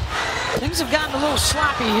 Things have gotten a little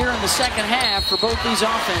sloppy here in the second half for both these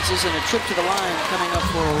offenses, and a trip to the line coming up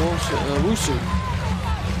for Owusu.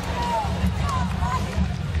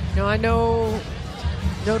 Now, I know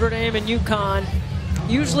Notre Dame and UConn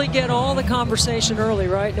usually get all the conversation early,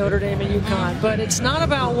 right? Notre Dame and UConn. But it's not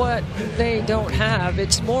about what they don't have.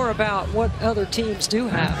 It's more about what other teams do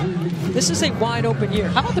have. This is a wide open year.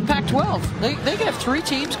 How about the Pac-12? They could have 3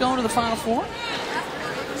 teams going to the Final Four?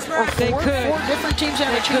 Or they could. 4 different teams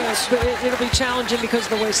have a chance. But it'll be challenging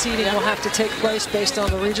because of the way seeding will have to take place based on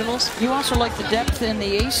the regionals. You also like the depth in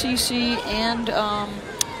the ACC and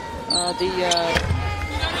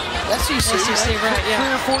SEC, right? Yeah.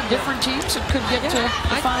 3 or 4 different teams that could get to the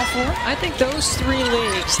Final Four. I think those 3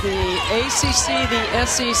 leagues, the ACC, the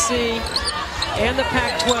SEC, and the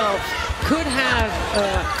Pac-12, could have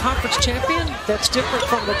a conference champion that's different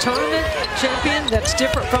from the tournament champion, that's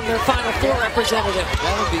different from their Final Four representative.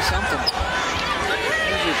 That would be something.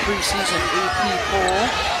 Here's your preseason AP poll.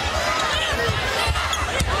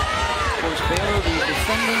 Of course, Baylor, the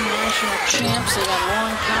defending national champs. They got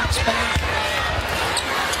Lauren Cox back.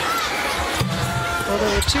 Well,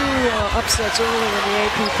 there were 2 upsets early in the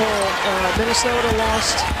AP poll. Minnesota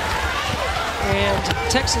lost, and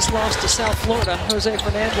Texas lost to South Florida. Jose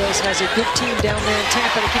Fernandez has a good team down there in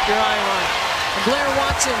Tampa to keep your eye on. And Blair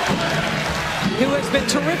Watson, who has been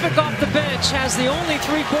terrific off the bench, has the only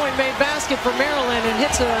 3-point made basket for Maryland and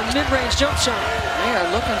hits a mid-range jump shot. They are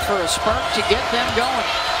looking for a spark to get them going.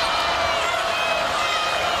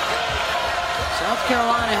 South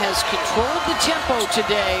Carolina has controlled the tempo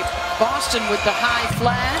today. Boston with the high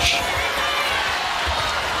flash.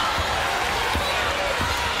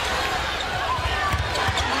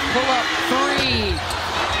 Pull up 3.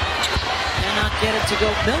 Cannot get it to go.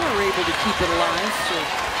 Miller able to keep it alive. So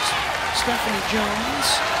Stephanie Jones.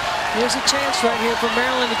 Here's a chance right here for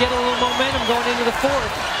Maryland to get a little momentum going into the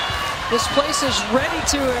 4th. This place is ready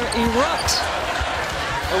to erupt.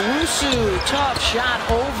 Owusu, tough shot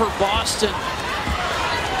over Boston.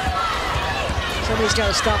 Somebody's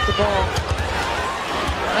got to stop the ball.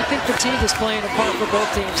 I think fatigue is playing a part for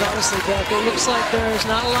both teams, honestly, Beck. It looks like there's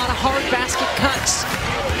not a lot of hard basket cuts.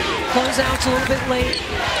 Closeouts a little bit late.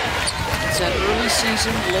 It's that early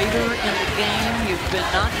season, later in the game. You've been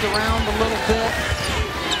knocked around a little bit.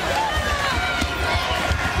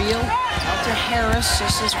 Beal out to Harris.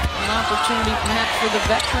 This is an opportunity perhaps for the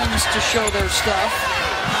veterans to show their stuff.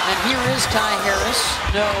 And here is Ty Harris.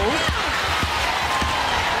 No.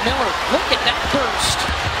 Miller, look at that burst.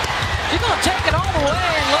 She's going to take it all the way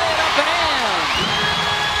and lay it up and in.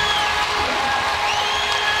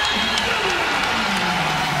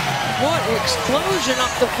 What explosion up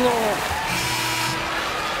the floor.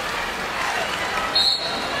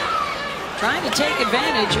 Trying to take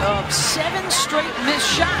advantage of 7 straight missed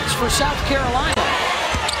shots for South Carolina.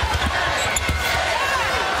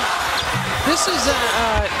 This is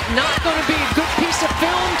not going to be a good piece of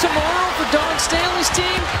film tomorrow for Dawn Staley's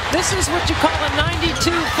team. This is what you call a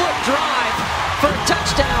 92-foot drive for a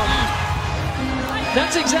touchdown.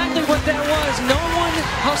 That's exactly what that was. No one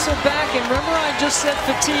hustled back. And remember, I just said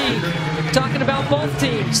fatigue, talking about both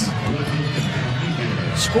teams.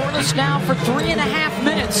 Scoreless now for 3.5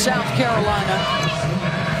 minutes, South Carolina.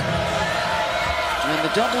 And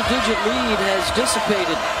the double-digit lead has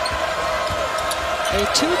dissipated. A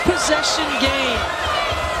 2-possession game.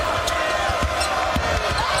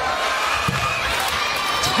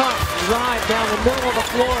 Tough drive down the middle of the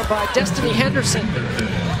floor by Destiny Henderson.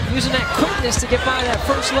 Using that quickness to get by that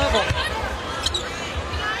first level.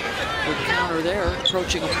 Good counter there.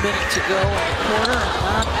 Approaching a minute to go in the quarter.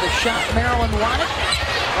 Not the shot Maryland wanted.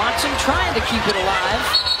 Watson trying to keep it alive.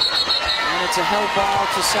 And it's a held ball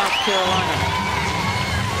to South Carolina.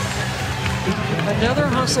 Another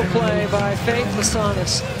hustle play by Faith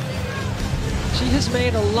Lasanis. She has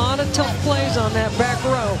made a lot of tough plays on that back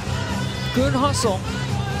row. Good hustle.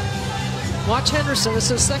 Watch Henderson. This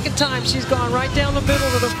is the 2nd time she's gone right down the middle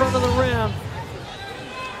to the front of the rim.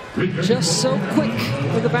 Just so quick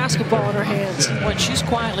with the basketball in her hands. Well, she's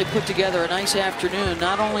quietly put together a nice afternoon,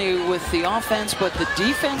 not only with the offense, but the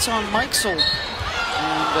defense on Mikesell.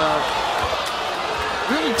 And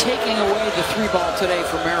really taking away the 3 ball today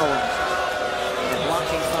for Maryland.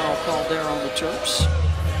 called there on the Terps.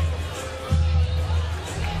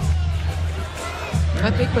 I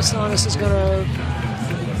think Masanis is going to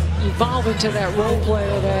evolve into that role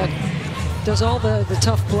player that does all the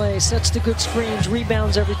tough plays, sets the good screens,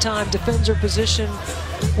 rebounds every time, defends her position,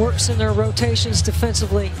 works in their rotations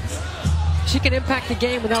defensively. She can impact the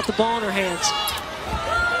game without the ball in her hands.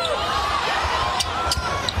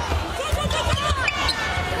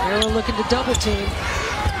 Maryland looking to double team.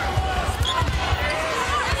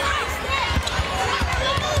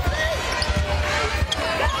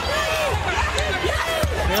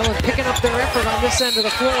 Maryland picking up their effort on this end of the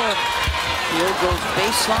floor. Here goes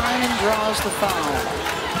baseline and draws the foul.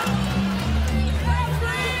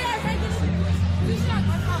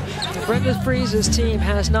 Brenda Freese's team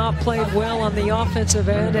has not played well on the offensive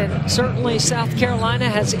end, and certainly South Carolina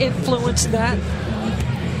has influenced that.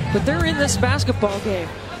 But they're in this basketball game.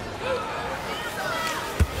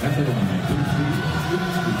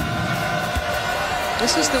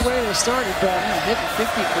 This is the way they started, but hitting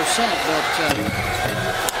 50%, but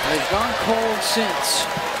they've gone cold since.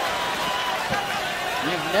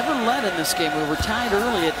 They've never led in this game. We were tied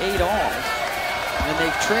early at 8-all. And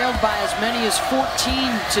they've trailed by as many as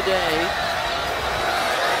 14 today.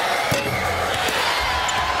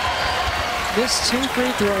 Missed 2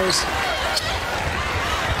 free throws.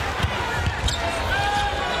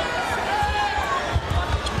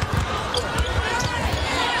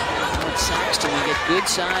 Saxton will get good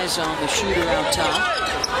size on the shooter out top.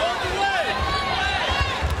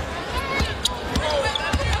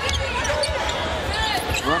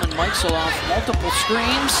 Running Meisel off multiple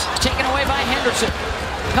screens. Taken away by Henderson.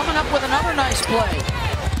 Coming up with another nice play.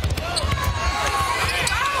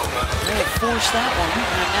 They have forced that one,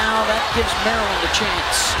 and now that gives Maryland a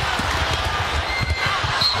chance.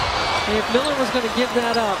 If Miller was going to give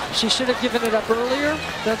that up, she should have given it up earlier.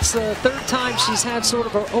 That's the 3rd time she's had sort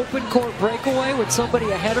of an open court breakaway with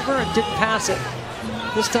somebody ahead of her and didn't pass it.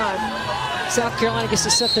 This time, South Carolina gets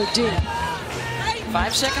to set their D.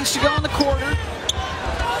 5 seconds to go in the quarter.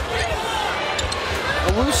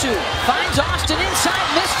 Owusu finds Austin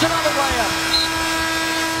inside, missed another layup.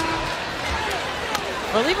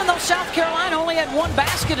 Well, even though South Carolina only had 1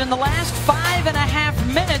 basket in the last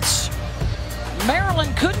 5.5 minutes,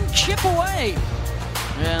 Maryland couldn't chip away.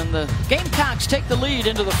 And the Gamecocks take the lead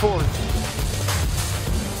into the 4th.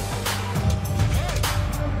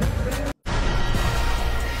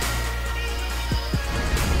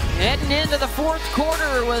 Heading into the 4th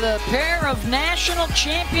quarter with a pair of national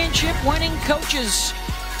championship winning coaches.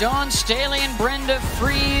 Dawn Staley and Brenda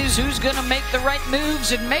Freese. Who's going to make the right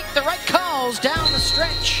moves and make the right calls down the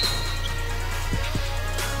stretch?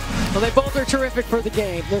 Well, they both are terrific for the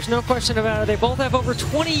game. There's no question about it. They both have over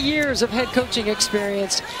 20 years of head coaching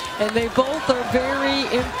experience, and they both are very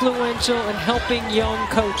influential in helping young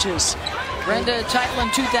coaches. Brenda title in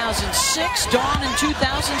 2006, Dawn in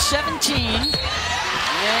 2017.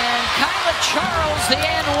 And Kyla Charles, the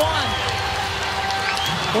and 1.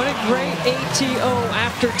 What a great ATO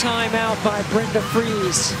after timeout by Brenda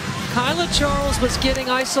Freese. Kyla Charles was getting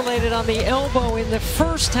isolated on the elbow in the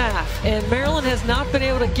first half, and Maryland has not been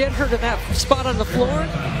able to get her to that spot on the floor.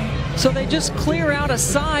 So they just clear out a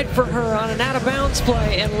side for her on an out-of-bounds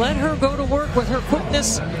play and let her go to work with her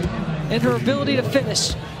quickness and her ability to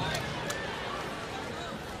finish.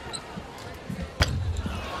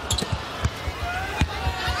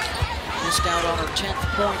 Missed out on her 10th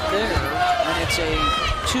point there, and it's a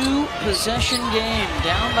 2-possession game,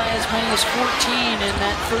 down by as many as 14 in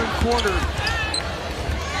that 3rd quarter.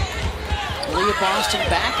 Aliyah Boston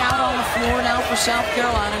back out on the floor now for South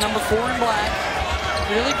Carolina, number 4 in black.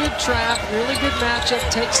 Really good trap, really good matchup.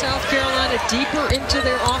 Takes South Carolina deeper into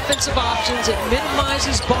their offensive options. It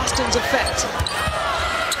minimizes Boston's effect.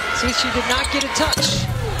 See, she did not get a touch.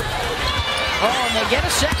 Oh, and they get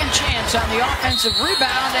a second chance on the offensive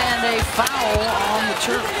rebound and a foul on the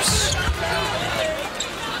Terps.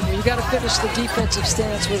 You got to finish the defensive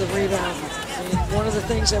stance with a rebound. I mean, one of the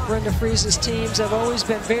things that Brenda Freese's teams have always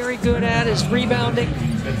been very good at is rebounding.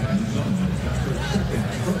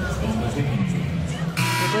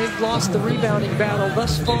 And they've lost the rebounding battle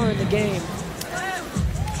thus far in the game.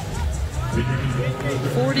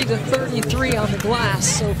 40-33 on the glass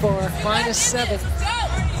so far, -7.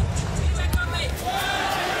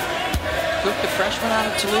 Cook, the freshman out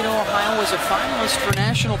of Toledo, Ohio, was a finalist for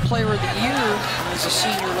National Player of the Year as a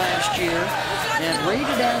senior last year and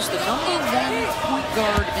rated as the #1 point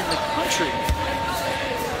guard in the country.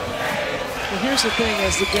 Well, here's the thing,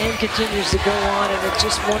 as the game continues to go on and it's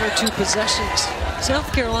just 1 or 2 possessions,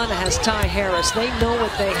 South Carolina has Ty Harris. They know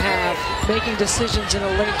what they have, making decisions in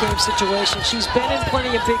a late game situation. She's been in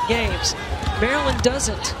plenty of big games. Maryland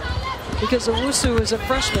doesn't. because Owusu is a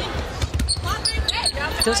freshman.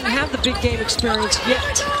 Doesn't have the big game experience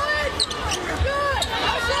yet.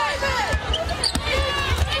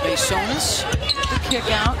 Masonis, the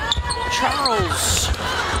kick out. Charles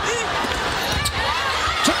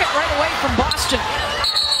took it right away from Boston.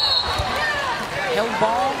 Held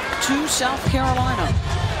ball to South Carolina.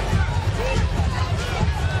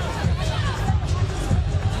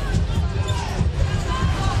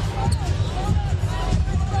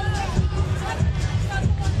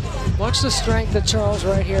 Watch the strength of Charles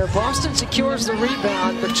right here. Boston secures the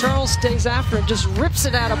rebound, but Charles stays after and just rips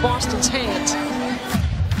it out of Boston's hands.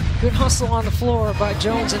 Good hustle on the floor by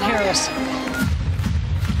Jones and Harris.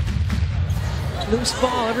 Loose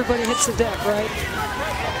ball, everybody hits the deck, right?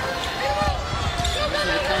 These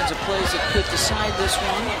are the kinds of plays that could decide this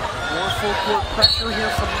one. More full court pressure here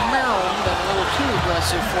from Maryland, but a little too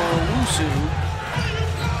aggressive for Owusu.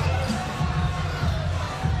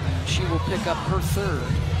 She will pick up her third.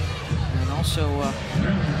 And also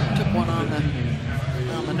took one on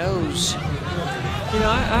the nose. You know,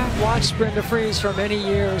 I've watched Brenda Freeze for many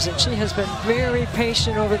years, and she has been very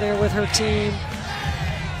patient over there with her team.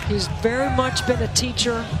 He's very much been a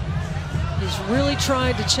teacher. He's really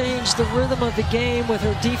tried to change the rhythm of the game with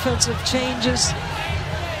her defensive changes.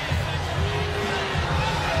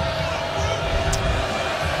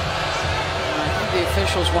 I think the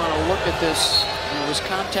officials want to look at this. There was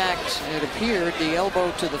contact, it appeared, the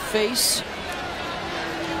elbow to the face.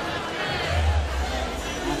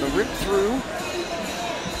 On the rip through.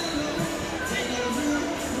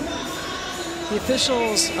 The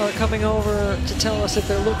officials are coming over to tell us that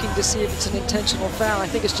they're looking to see if it's an intentional foul. I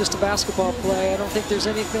think it's just a basketball play. I don't think there's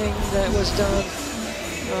anything that was done.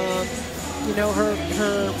 You know,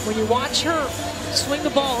 when you watch her swing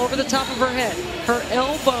the ball over the top of her head, her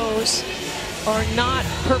elbows are not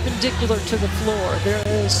perpendicular to the floor. There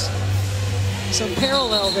is some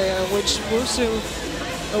parallel there, which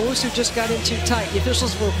Owusu just got in too tight. The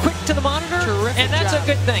officials were quick to the monitor, and that's a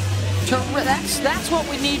good thing. That's what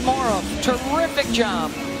we need more of. Terrific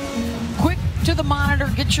job. Quick to the monitor,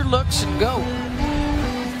 get your looks, and go.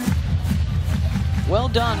 Well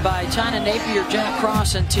done by Tina Napier, Jenna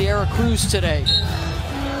Cross, and Tiara Cruz today.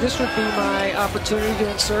 This would be my opportunity to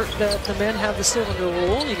insert that the men have the cylinder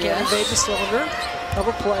rule. You can't invade the cylinder of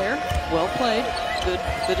a player. Well played.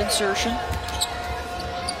 Good insertion.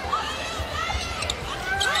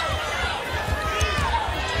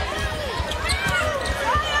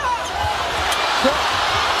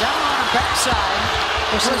 Backside,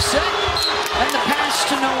 and the pass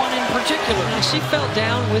to no one in particular. And she fell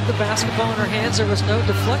down with the basketball in her hands. There was no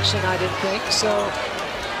deflection, I didn't think. So,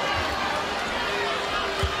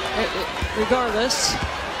 regardless,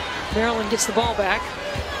 Maryland gets the ball back.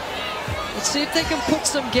 Let's see if they can put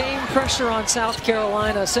some game pressure on South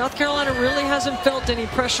Carolina. South Carolina really hasn't felt any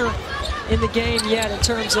pressure in the game yet in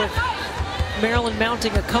terms of Maryland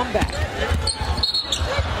mounting a comeback.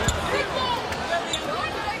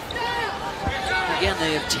 Again,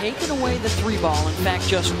 they have taken away the three ball. In fact,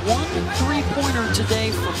 just one three-pointer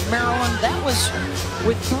today for Maryland. That was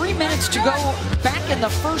with 3 minutes to go back in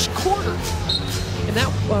the first quarter. And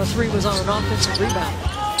that three was on an offensive rebound.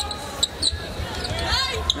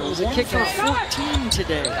 It was a kick for 14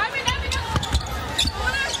 today.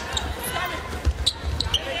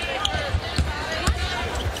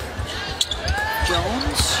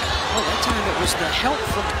 Jones. Oh, that time it was the help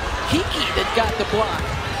from Hickey that got the block.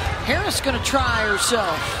 Harris going to try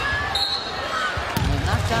herself. And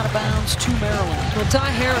knocked out of bounds to Maryland. Well,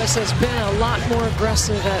 Ty Harris has been a lot more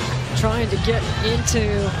aggressive at trying to get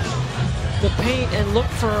into the paint and look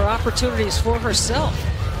for opportunities for herself.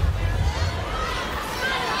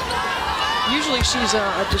 Usually she's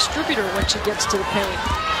a distributor when she gets to the paint.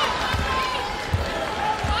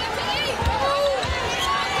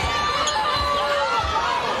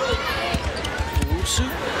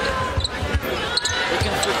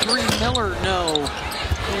 Miller, no.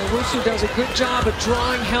 And Owusu does a good job of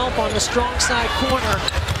drawing help on the strong side corner.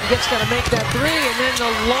 He just got to make that three, and then the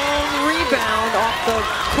long rebound off the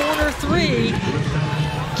corner three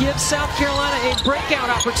gives South Carolina a breakout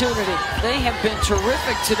opportunity. They have been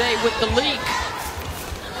terrific today with the leak.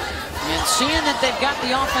 And seeing that they've got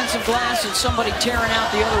the offensive glass and somebody tearing out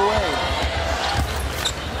the other way.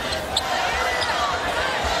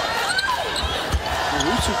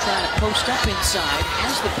 Owusu trying to post up inside,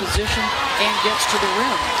 has the position, and gets to the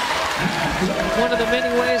rim. One of the many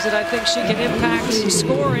ways that I think she can impact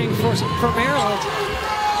scoring for Maryland.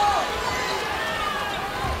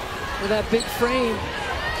 With that big frame.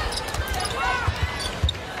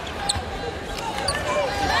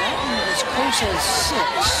 As close as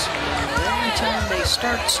 6. And then every time they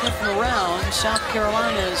start sniffing around, South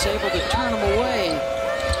Carolina is able to turn them away.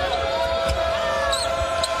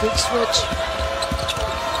 Good switch.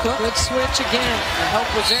 Good switch again. The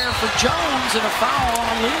help was there for Jones, and a foul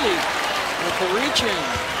on Lily with the reaching.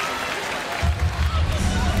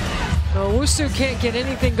 Owusu can't get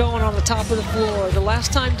anything going on the top of the floor. The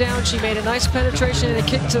last time down, she made a nice penetration and a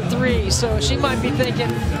kick to 3. So she might be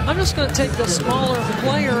thinking, I'm just going to take the smaller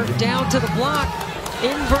player down to the block,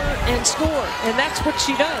 invert, and score. And that's what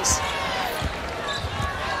she does.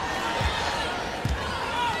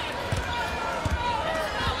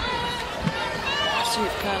 Let's see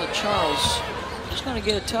if Kyla Charles is going to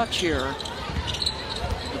get a touch here.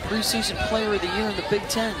 The preseason player of the year in the Big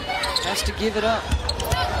Ten has to give it up.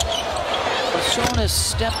 Shonas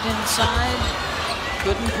stepped inside,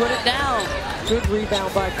 couldn't put it down. Good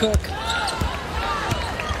rebound by Cook.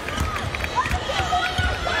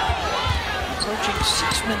 Approaching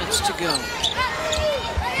 6 minutes to go.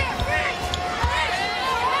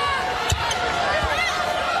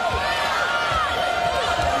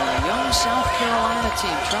 And a young South Carolina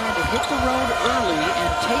team trying to hit the road early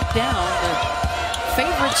and take down the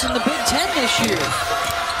favorites in the Big Ten this year.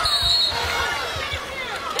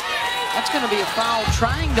 That's going to be a foul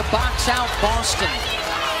trying to box out Boston.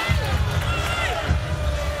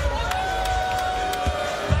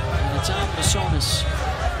 And it's on Massonis.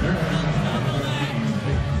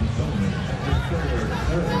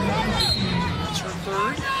 That's her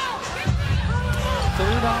third.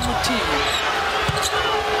 Third on the team.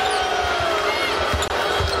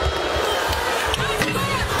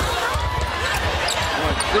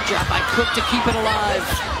 Good job by Cook to keep it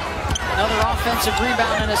alive. Another offensive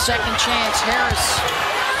rebound and a second chance. Harris.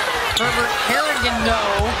 Herbert-Harrigan, no.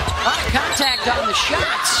 Lot of contact on the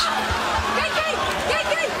shots.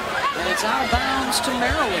 And it's out of bounds to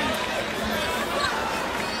Maryland.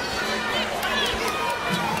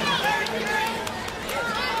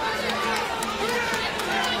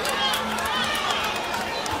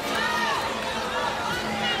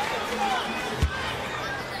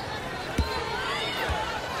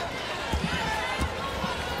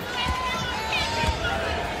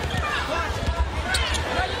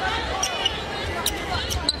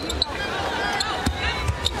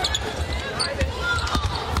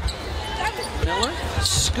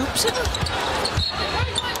 Scoops it.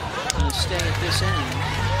 Gonna stay at this end.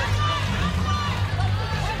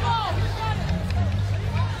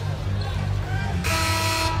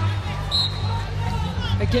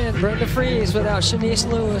 Again, Brenda Freeze without Shanice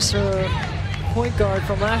Lewis, her point guard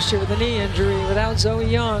from last year with a knee injury. Without Zoe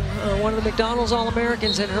Young, one of the McDonald's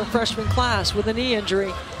All-Americans in her freshman class with a knee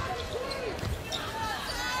injury.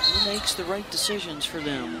 Who makes the right decisions for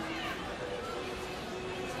them?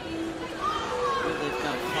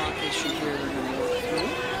 Issue here they're going to work through.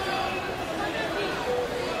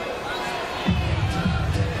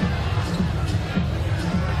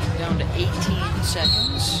 Down to 18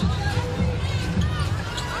 seconds.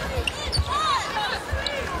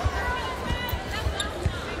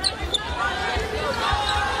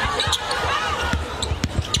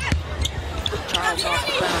 Charles off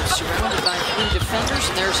the bounce, surrounded by 3 defenders,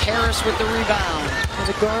 and there's Harris with the rebound. And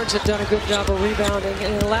the guards have done a good job of rebounding,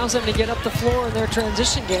 and it allows them to get up the floor in their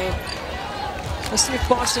transition game. Let's see if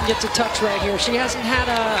Boston gets a touch right here. She hasn't had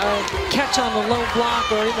a catch on the low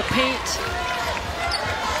block or in the paint.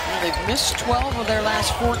 Well, they've missed 12 of their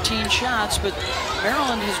last 14 shots, but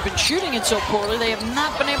Maryland has been shooting it so poorly they have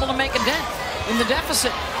not been able to make a dent in the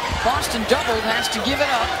deficit. Boston doubled, has to give it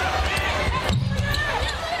up.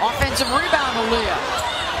 Offensive rebound, Aliyah.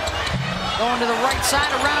 Going to the right side,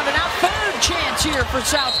 around and out. Third chance here for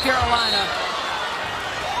South Carolina.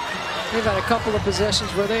 They've had a couple of possessions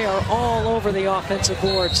where they are all over the offensive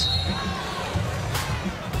boards.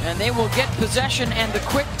 And they will get possession and the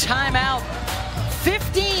quick timeout.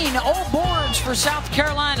 15 boards for South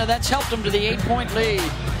Carolina. That's helped them to the 8-point lead.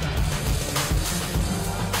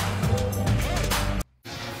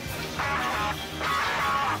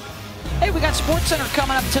 Hey, we got SportsCenter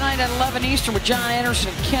coming up tonight at 11 Eastern with John Anderson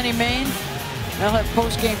and Kenny Mayne. They'll have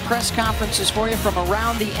post-game press conferences for you from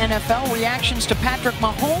around the NFL. Reactions to Patrick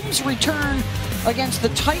Mahomes' return against the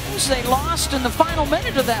Titans. They lost in the final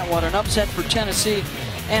minute of that one. An upset for Tennessee.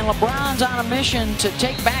 And LeBron's on a mission to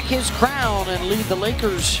take back his crown and lead the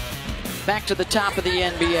Lakers back to the top of the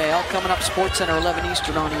NBA. All coming up, SportsCenter 11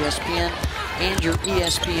 Eastern on ESPN and your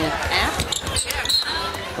ESPN app.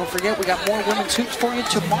 Don't forget, we got more women's hoops for you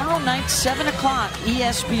tomorrow night, 7 o'clock,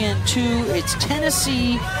 ESPN 2. It's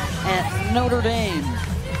Tennessee at Notre Dame.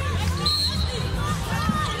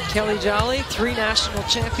 Kelly Jolly, 3 national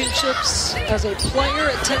championships as a player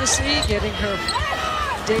at Tennessee, getting her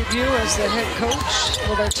debut as the head coach.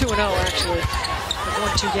 Well, they're 2-0 actually. They've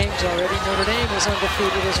won 2 games already. Notre Dame is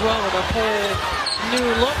undefeated as well with a whole new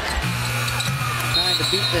look. Trying to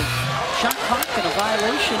beat the shot clock and a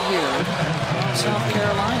violation here in South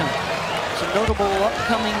Carolina. Some notable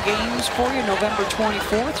upcoming games for you. November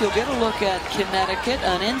 24th, you'll get a look at Connecticut,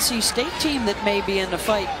 an NC State team that may be in the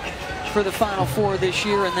fight for the Final Four this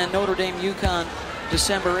year, and then Notre Dame, UConn,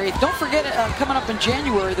 December 8th. Don't forget, coming up in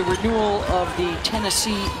January, the renewal of the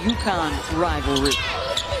Tennessee-UConn rivalry.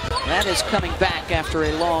 That is coming back after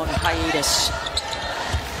a long hiatus.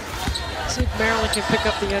 See if Maryland can pick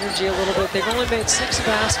up the energy a little bit. They've only made 6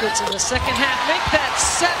 baskets in the second half. Make that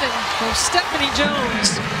 7 from Stephanie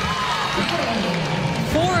Jones.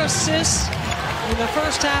 4 assists in the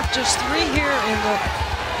first half, just 3 here in the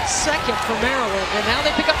second for Maryland. And now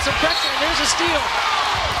they pick up some pressure, and there's a steal.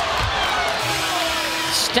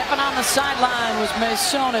 Stepping on the sideline was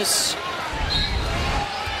Masonis.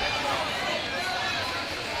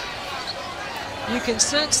 You can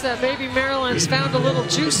sense that maybe Maryland's found a little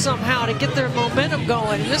juice somehow to get their momentum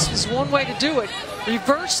going. And this is one way to do it.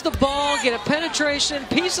 Reverse the ball, get a penetration,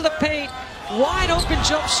 piece of the paint, wide open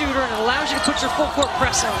jump shooter, and it allows you to put your full court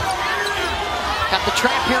press on. Got the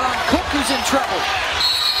trap here on Cook, who's in trouble.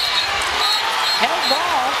 Held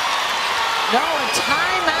ball. No, a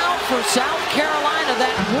timeout for South Carolina.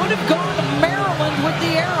 That would have gone to Maryland with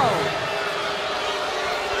the arrow.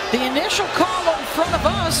 The initial call in front of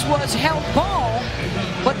us was held ball,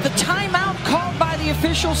 but the timeout called by the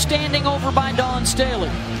official standing over by Dawn Staley.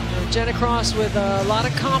 Jenna Cross with a lot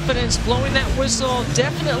of confidence, blowing that whistle,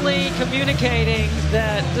 definitely communicating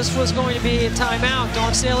that this was going to be a timeout.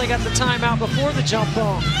 Dawn Staley got the timeout before the jump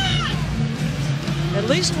ball. At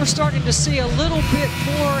least we're starting to see a little bit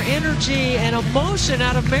more energy and emotion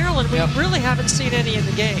out of Maryland. We really haven't seen any in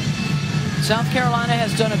the game. South Carolina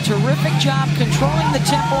has done a terrific job controlling the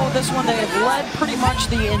tempo of this one. They have led pretty much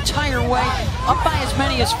the entire way, up by as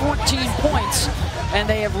many as 14 points. And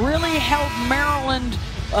they have really held Maryland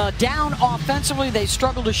down offensively. They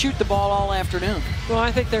struggled to shoot the ball all afternoon. Well,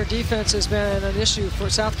 I think their defense has been an issue for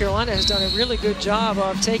South Carolina. Has done a really good job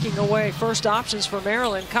of taking away first options for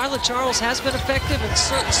Maryland. Kyla Charles has been effective in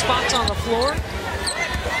certain spots on the floor.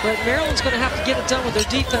 But Maryland's going to have to get it done with their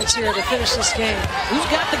defense here to finish this game. Who's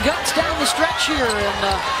got the guts down the stretch here in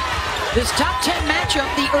this top 10 matchup?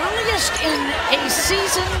 The earliest in a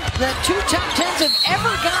season that 2 top 10s have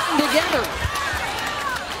ever gotten together.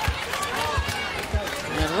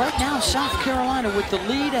 And right now, South Carolina with the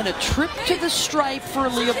lead and a trip to the stripe for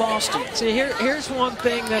Aliyah Boston. See, here's one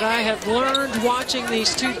thing that I have learned watching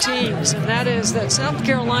these 2 teams, and that is that South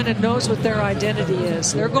Carolina knows what their identity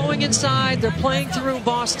is. They're going inside, they're playing through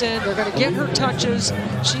Boston, they're going to get her touches.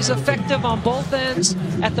 She's effective on both ends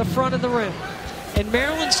at the front of the rim. And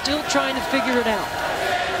Maryland's still trying to figure it out.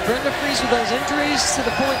 Brenda Freese with those injuries to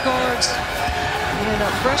the point guards, and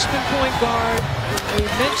a freshman point guard. We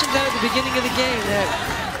mentioned that at the beginning of the game, that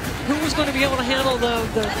who was going to be able to handle the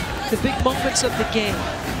big moments of the game.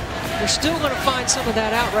 We're still going to find some of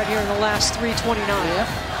that out right here in the last 3:29. Yep.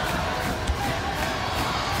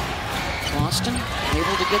 Boston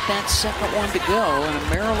able to get that second one to go, and a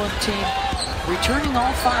Maryland team returning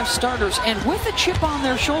all 5 starters, and with a chip on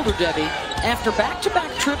their shoulder, Debbie, after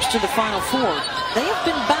back-to-back trips to the Final Four, they have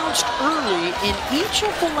been bounced early in each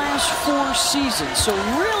of the last 4 seasons. So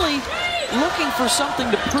really looking for something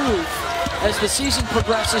to prove as the season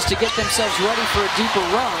progresses to get themselves ready for a deeper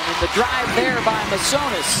run. And the drive there by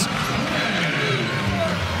Masonis.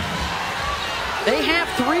 They have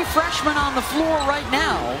 3 freshmen on the floor right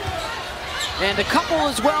now, and a couple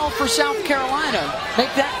as well for South Carolina.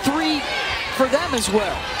 Make that 3 for them as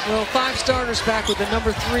well. Well, 5 starters back with the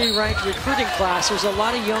number 3 ranked recruiting class. There's a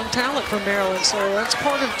lot of young talent from Maryland, so that's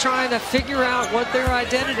part of trying to figure out what their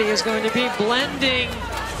identity is going to be, blending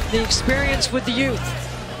the experience with the youth.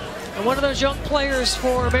 And one of those young players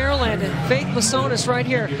for Maryland, and Faith Masonis right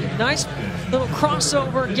here. Nice little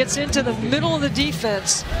crossover, gets into the middle of the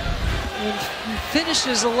defense and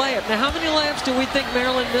finishes a layup. Now, how many layups do we think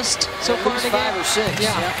Maryland missed so far in the game? 5 or 6.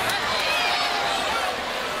 Yeah.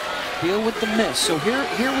 Deal with the miss. So here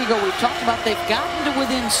we go. We've talked about they've gotten to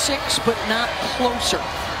within 6, but not closer.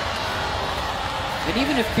 And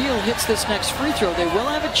even if Beal hits this next free throw, they will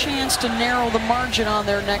have a chance to narrow the margin on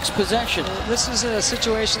their next possession. This is a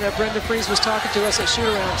situation that Brenda Freese was talking to us at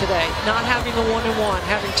shoot-around today. Not having the 1-and-1,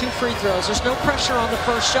 having 2 free throws. There's no pressure on the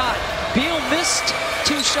first shot. Beal missed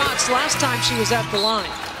 2 shots last time she was at the line.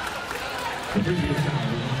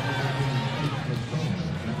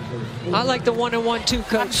 I like the 1-and-1 too,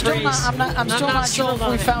 Coach Freese. I'm still not sure if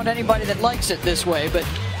we found anybody that likes it this way, but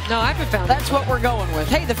No, I haven't found That's what we're going with.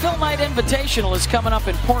 Hey, the Phil Knight Invitational is coming up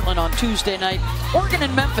in Portland on Tuesday night. Oregon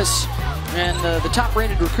and Memphis. And the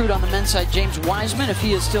top-rated recruit on the men's side, James Wiseman, if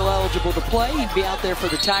he is still eligible to play, he'd be out there for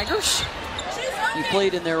the Tigers. He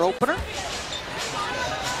played in their opener. Going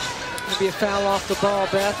to be a foul off the ball,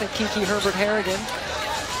 Beth, and Kiki Herbert-Harrigan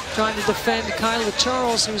trying to defend Kyla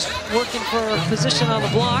Charles, who's working for a position on the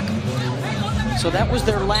block. So that was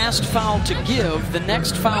their last foul to give. The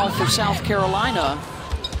next foul for South Carolina.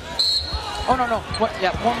 Oh, no. What?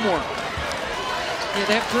 Yeah, one more. Yeah,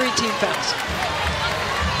 they have 3 team fouls.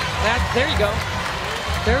 There you go.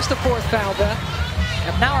 There's the 4th foul, Beth.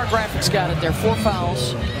 Yep, now our graphics got it there. 4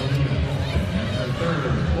 fouls.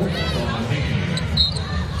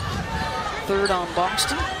 Third on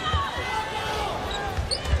Boston.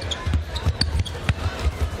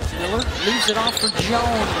 Miller leaves it off for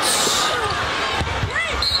Jones.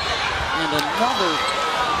 And another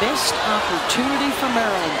missed opportunity for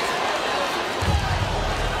Maryland.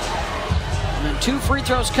 And then 2 free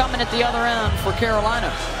throws coming at the other end for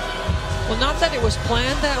Carolina. Well, not that it was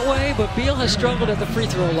planned that way, but Beal has struggled at the free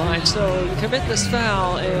throw line. So you commit this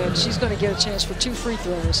foul, and she's going to get a chance for 2 free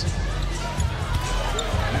throws.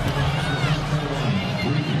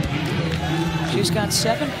 She's got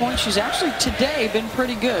 7 points. She's actually today been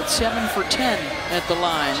pretty good. 7 for 10 at the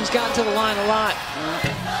line. She's gotten to the line a lot.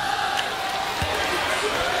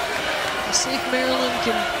 Let's see if Maryland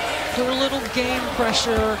can put a little game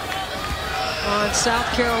pressure on South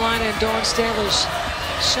Carolina and Dawn Staley's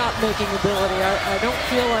shot-making ability. I don't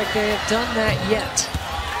feel like they have done that yet.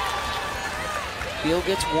 Beal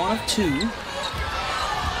gets 1 of 2.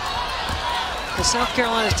 The South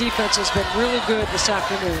Carolina's defense has been really good this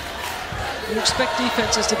afternoon. You expect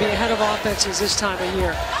defenses to be ahead of offenses this time of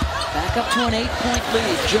year. Back up to an 8-point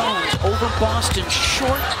lead. Jones over Boston,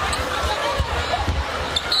 short.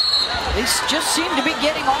 They just seem to be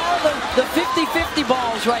getting all the 50-50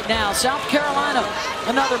 balls right now. South Carolina,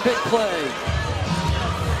 another big play.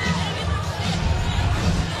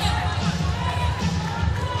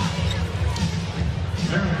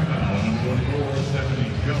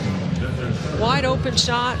 Wide open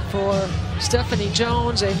shot for Stephanie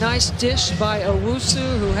Jones. A nice dish by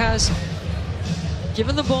Owusu, who has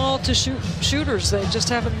given the ball to shooters. They just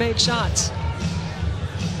haven't made shots.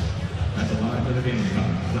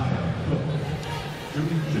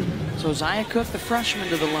 So Zaya Cook, the freshman,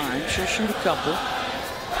 to the line. She'll shoot a couple.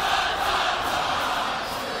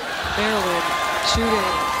 Maryland shooting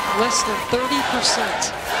less than 30%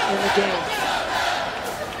 in the game.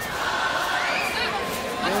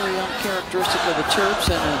 Very uncharacteristic of the Terps,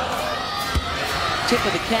 and a tip of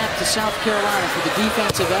the cap to South Carolina for the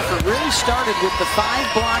defensive effort. Really started with the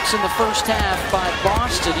 5 blocks in the first half by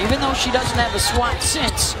Boston. Even though she doesn't have a swat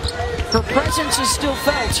since, her presence is still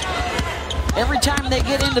felt every time they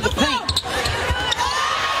get into the paint.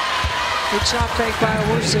 Good shot fake by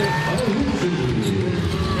Owusu.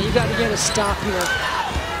 You got to get a stop here.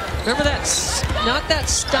 Remember that, not that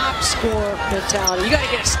stop score mentality. You got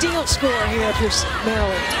to get a steal score here if you're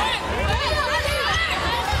Maryland.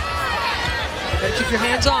 Got to keep your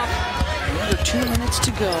hands off. Under 2 minutes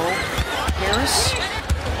to go. Harris.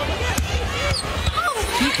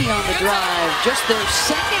 Kiki on the drive. Just their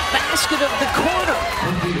second basket of the quarter.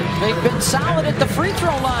 They've been solid at the free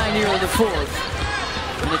throw line here in the 4th.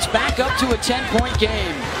 And it's back up to a 10-point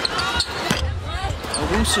game.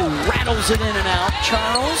 Owusu rattles it in and out.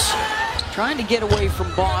 Charles trying to get away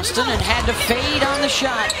from Boston and had to fade on the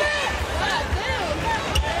shot.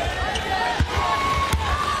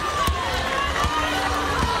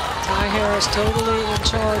 Ty Harris totally in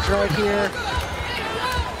charge right here.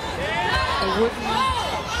 A Wooden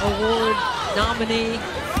Award nominee.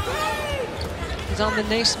 He's on the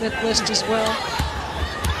Naismith list as well.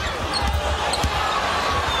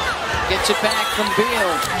 Gets it back from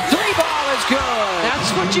Beal. 3 ball is good. That's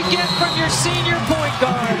what you get from your senior point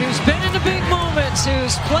guard, who's been in the big moments,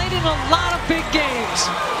 who's played in a lot of big games,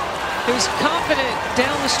 who's confident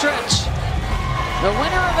down the stretch. The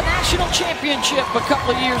winner of a national championship a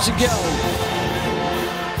couple of years ago.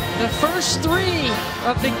 The first 3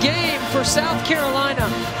 of the game for South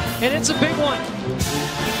Carolina, and it's a big one.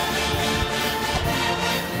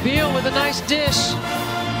 Beal with a nice dish.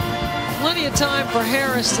 Plenty of time for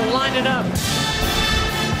Harris to line it up.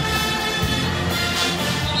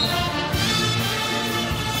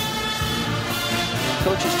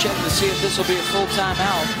 Coach is checking to see if this will be a full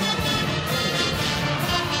timeout.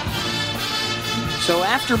 So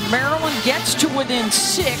after Maryland gets to within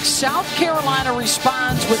 6, South Carolina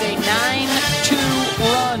responds with a 9-2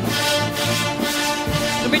 run.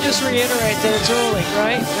 Let me just reiterate that it's early,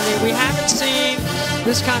 right? I mean, we haven't seen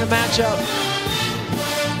this kind of matchup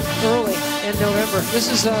early in November. This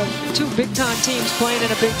is two big-time teams playing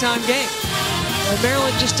in a big-time game.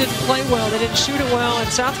 Maryland just didn't play well. They didn't shoot it well, and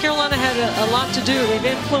South Carolina had a lot to do.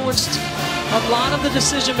 They've influenced a lot of the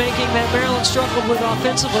decision-making that Maryland struggled with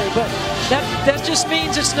offensively, but that just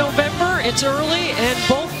means it's November, it's early, and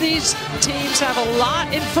both these teams have a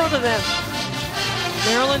lot in front of them.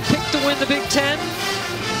 Maryland picked to win the Big Ten.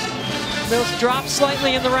 They'll drop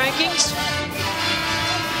slightly in the rankings.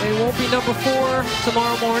 They won't be number 4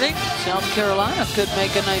 tomorrow morning. South Carolina could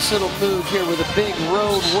make a nice little move here with a big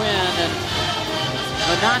road win and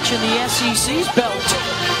a notch in the SEC's belt.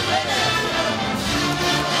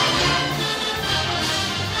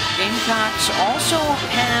 Gamecocks also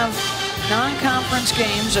have non-conference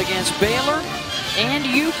games against Baylor and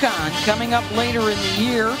UConn coming up later in the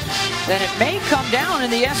year. Then it may come down in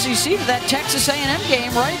the SEC to that Texas A&M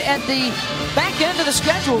game right at the back end of the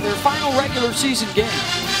schedule, their final regular season game.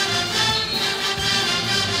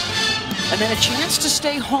 And then a chance to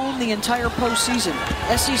stay home the entire postseason.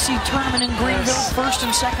 SEC tournament in Greenville, first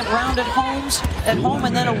and second round at home,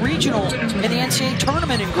 and then a regional in the NCAA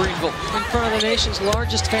tournament in Greenville. In front of the nation's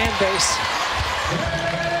largest fan base.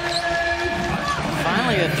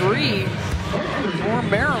 Finally a 3 for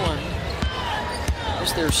Maryland.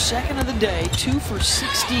 It's their second of the day, 2 for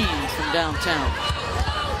 16 from downtown.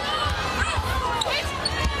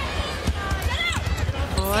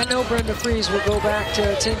 I know Brenda Freeze will go back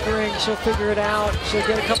to tinkering. She'll figure it out. She'll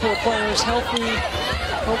get a couple of players healthy,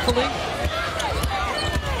 hopefully.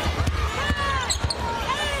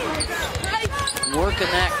 Working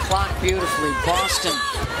that clock beautifully. Boston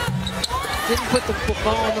didn't put the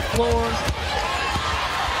ball on the floor.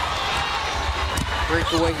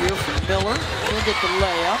 Breakaway here from Miller. He'll get the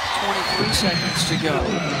layup. 23 seconds to go.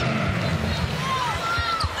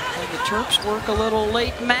 And the Terps work a little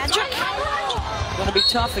late magic. Going to be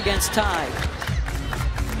tough against Tide.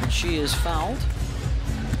 She is fouled.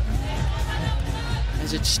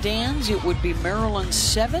 As it stands, it would be Maryland's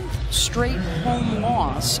 7th straight home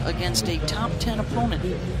loss against a top 10 opponent.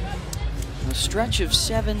 A stretch of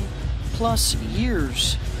 7+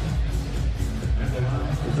 years.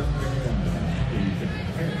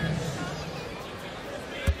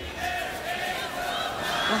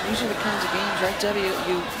 Well, these are the kinds of games, right, Debbie?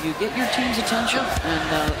 You get your team's attention,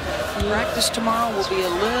 and practice tomorrow will be a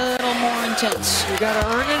little more intense. You got to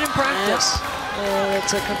earn it in practice.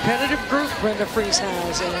 It's a competitive group Brenda Freeze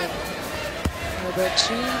has, but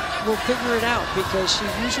she will figure it out because she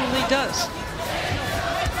usually does.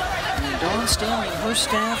 And Dawn Stanley and her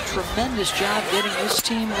staff, tremendous job getting this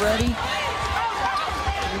team ready.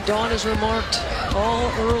 And Dawn has remarked all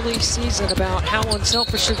early season about how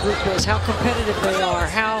unselfish the group is, how competitive they are,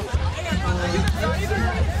 how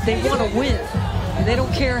they want to win. And they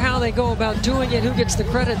don't care how they go about doing it, who gets the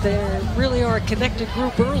credit. They really are a connected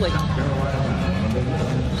group early.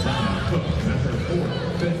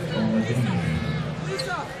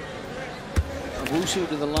 Owusu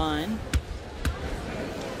to the line.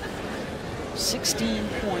 16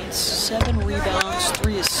 points, 7 rebounds,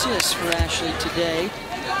 3 assists for Ashley today.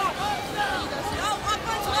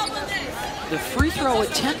 The free throw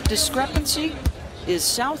attempt discrepancy is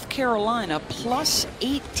South Carolina plus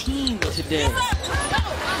 18 today.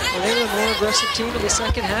 Well, they were a more aggressive team in the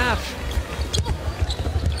second half.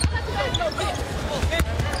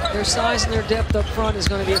 Their size and their depth up front is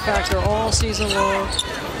going to be a factor all season long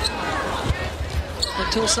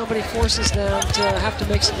until somebody forces them to have to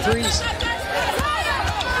make some threes.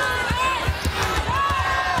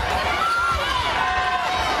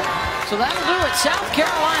 So that'll do it. South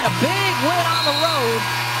Carolina, big win on the road.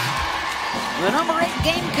 The number 8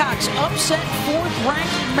 Gamecocks upset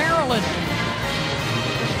 4th-ranked Maryland.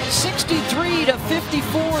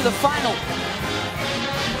 63-54 the final.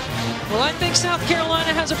 Well, I think South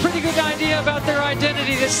Carolina has a pretty good idea about their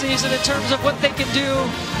identity this season in terms of what they can do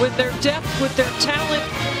with their depth, with their talent,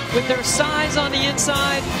 with their size on the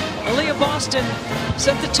inside. Aliyah Boston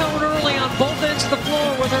set the tone early on both ends of the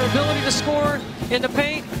floor with her ability to score in the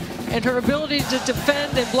paint and her ability to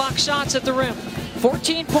defend and block shots at the rim.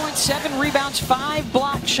 14 points, 7 rebounds, 5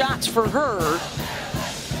 blocked shots for her.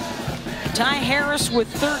 Ty Harris with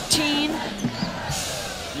 13.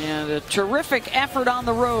 And a terrific effort on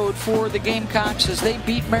the road for the Gamecocks as they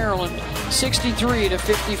beat Maryland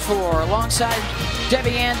 63-54. Alongside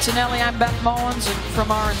Debbie Antonelli, I'm Beth Mullins, and from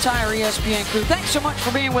our entire ESPN crew, thanks so much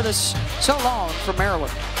for being with us so long from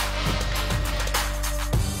Maryland.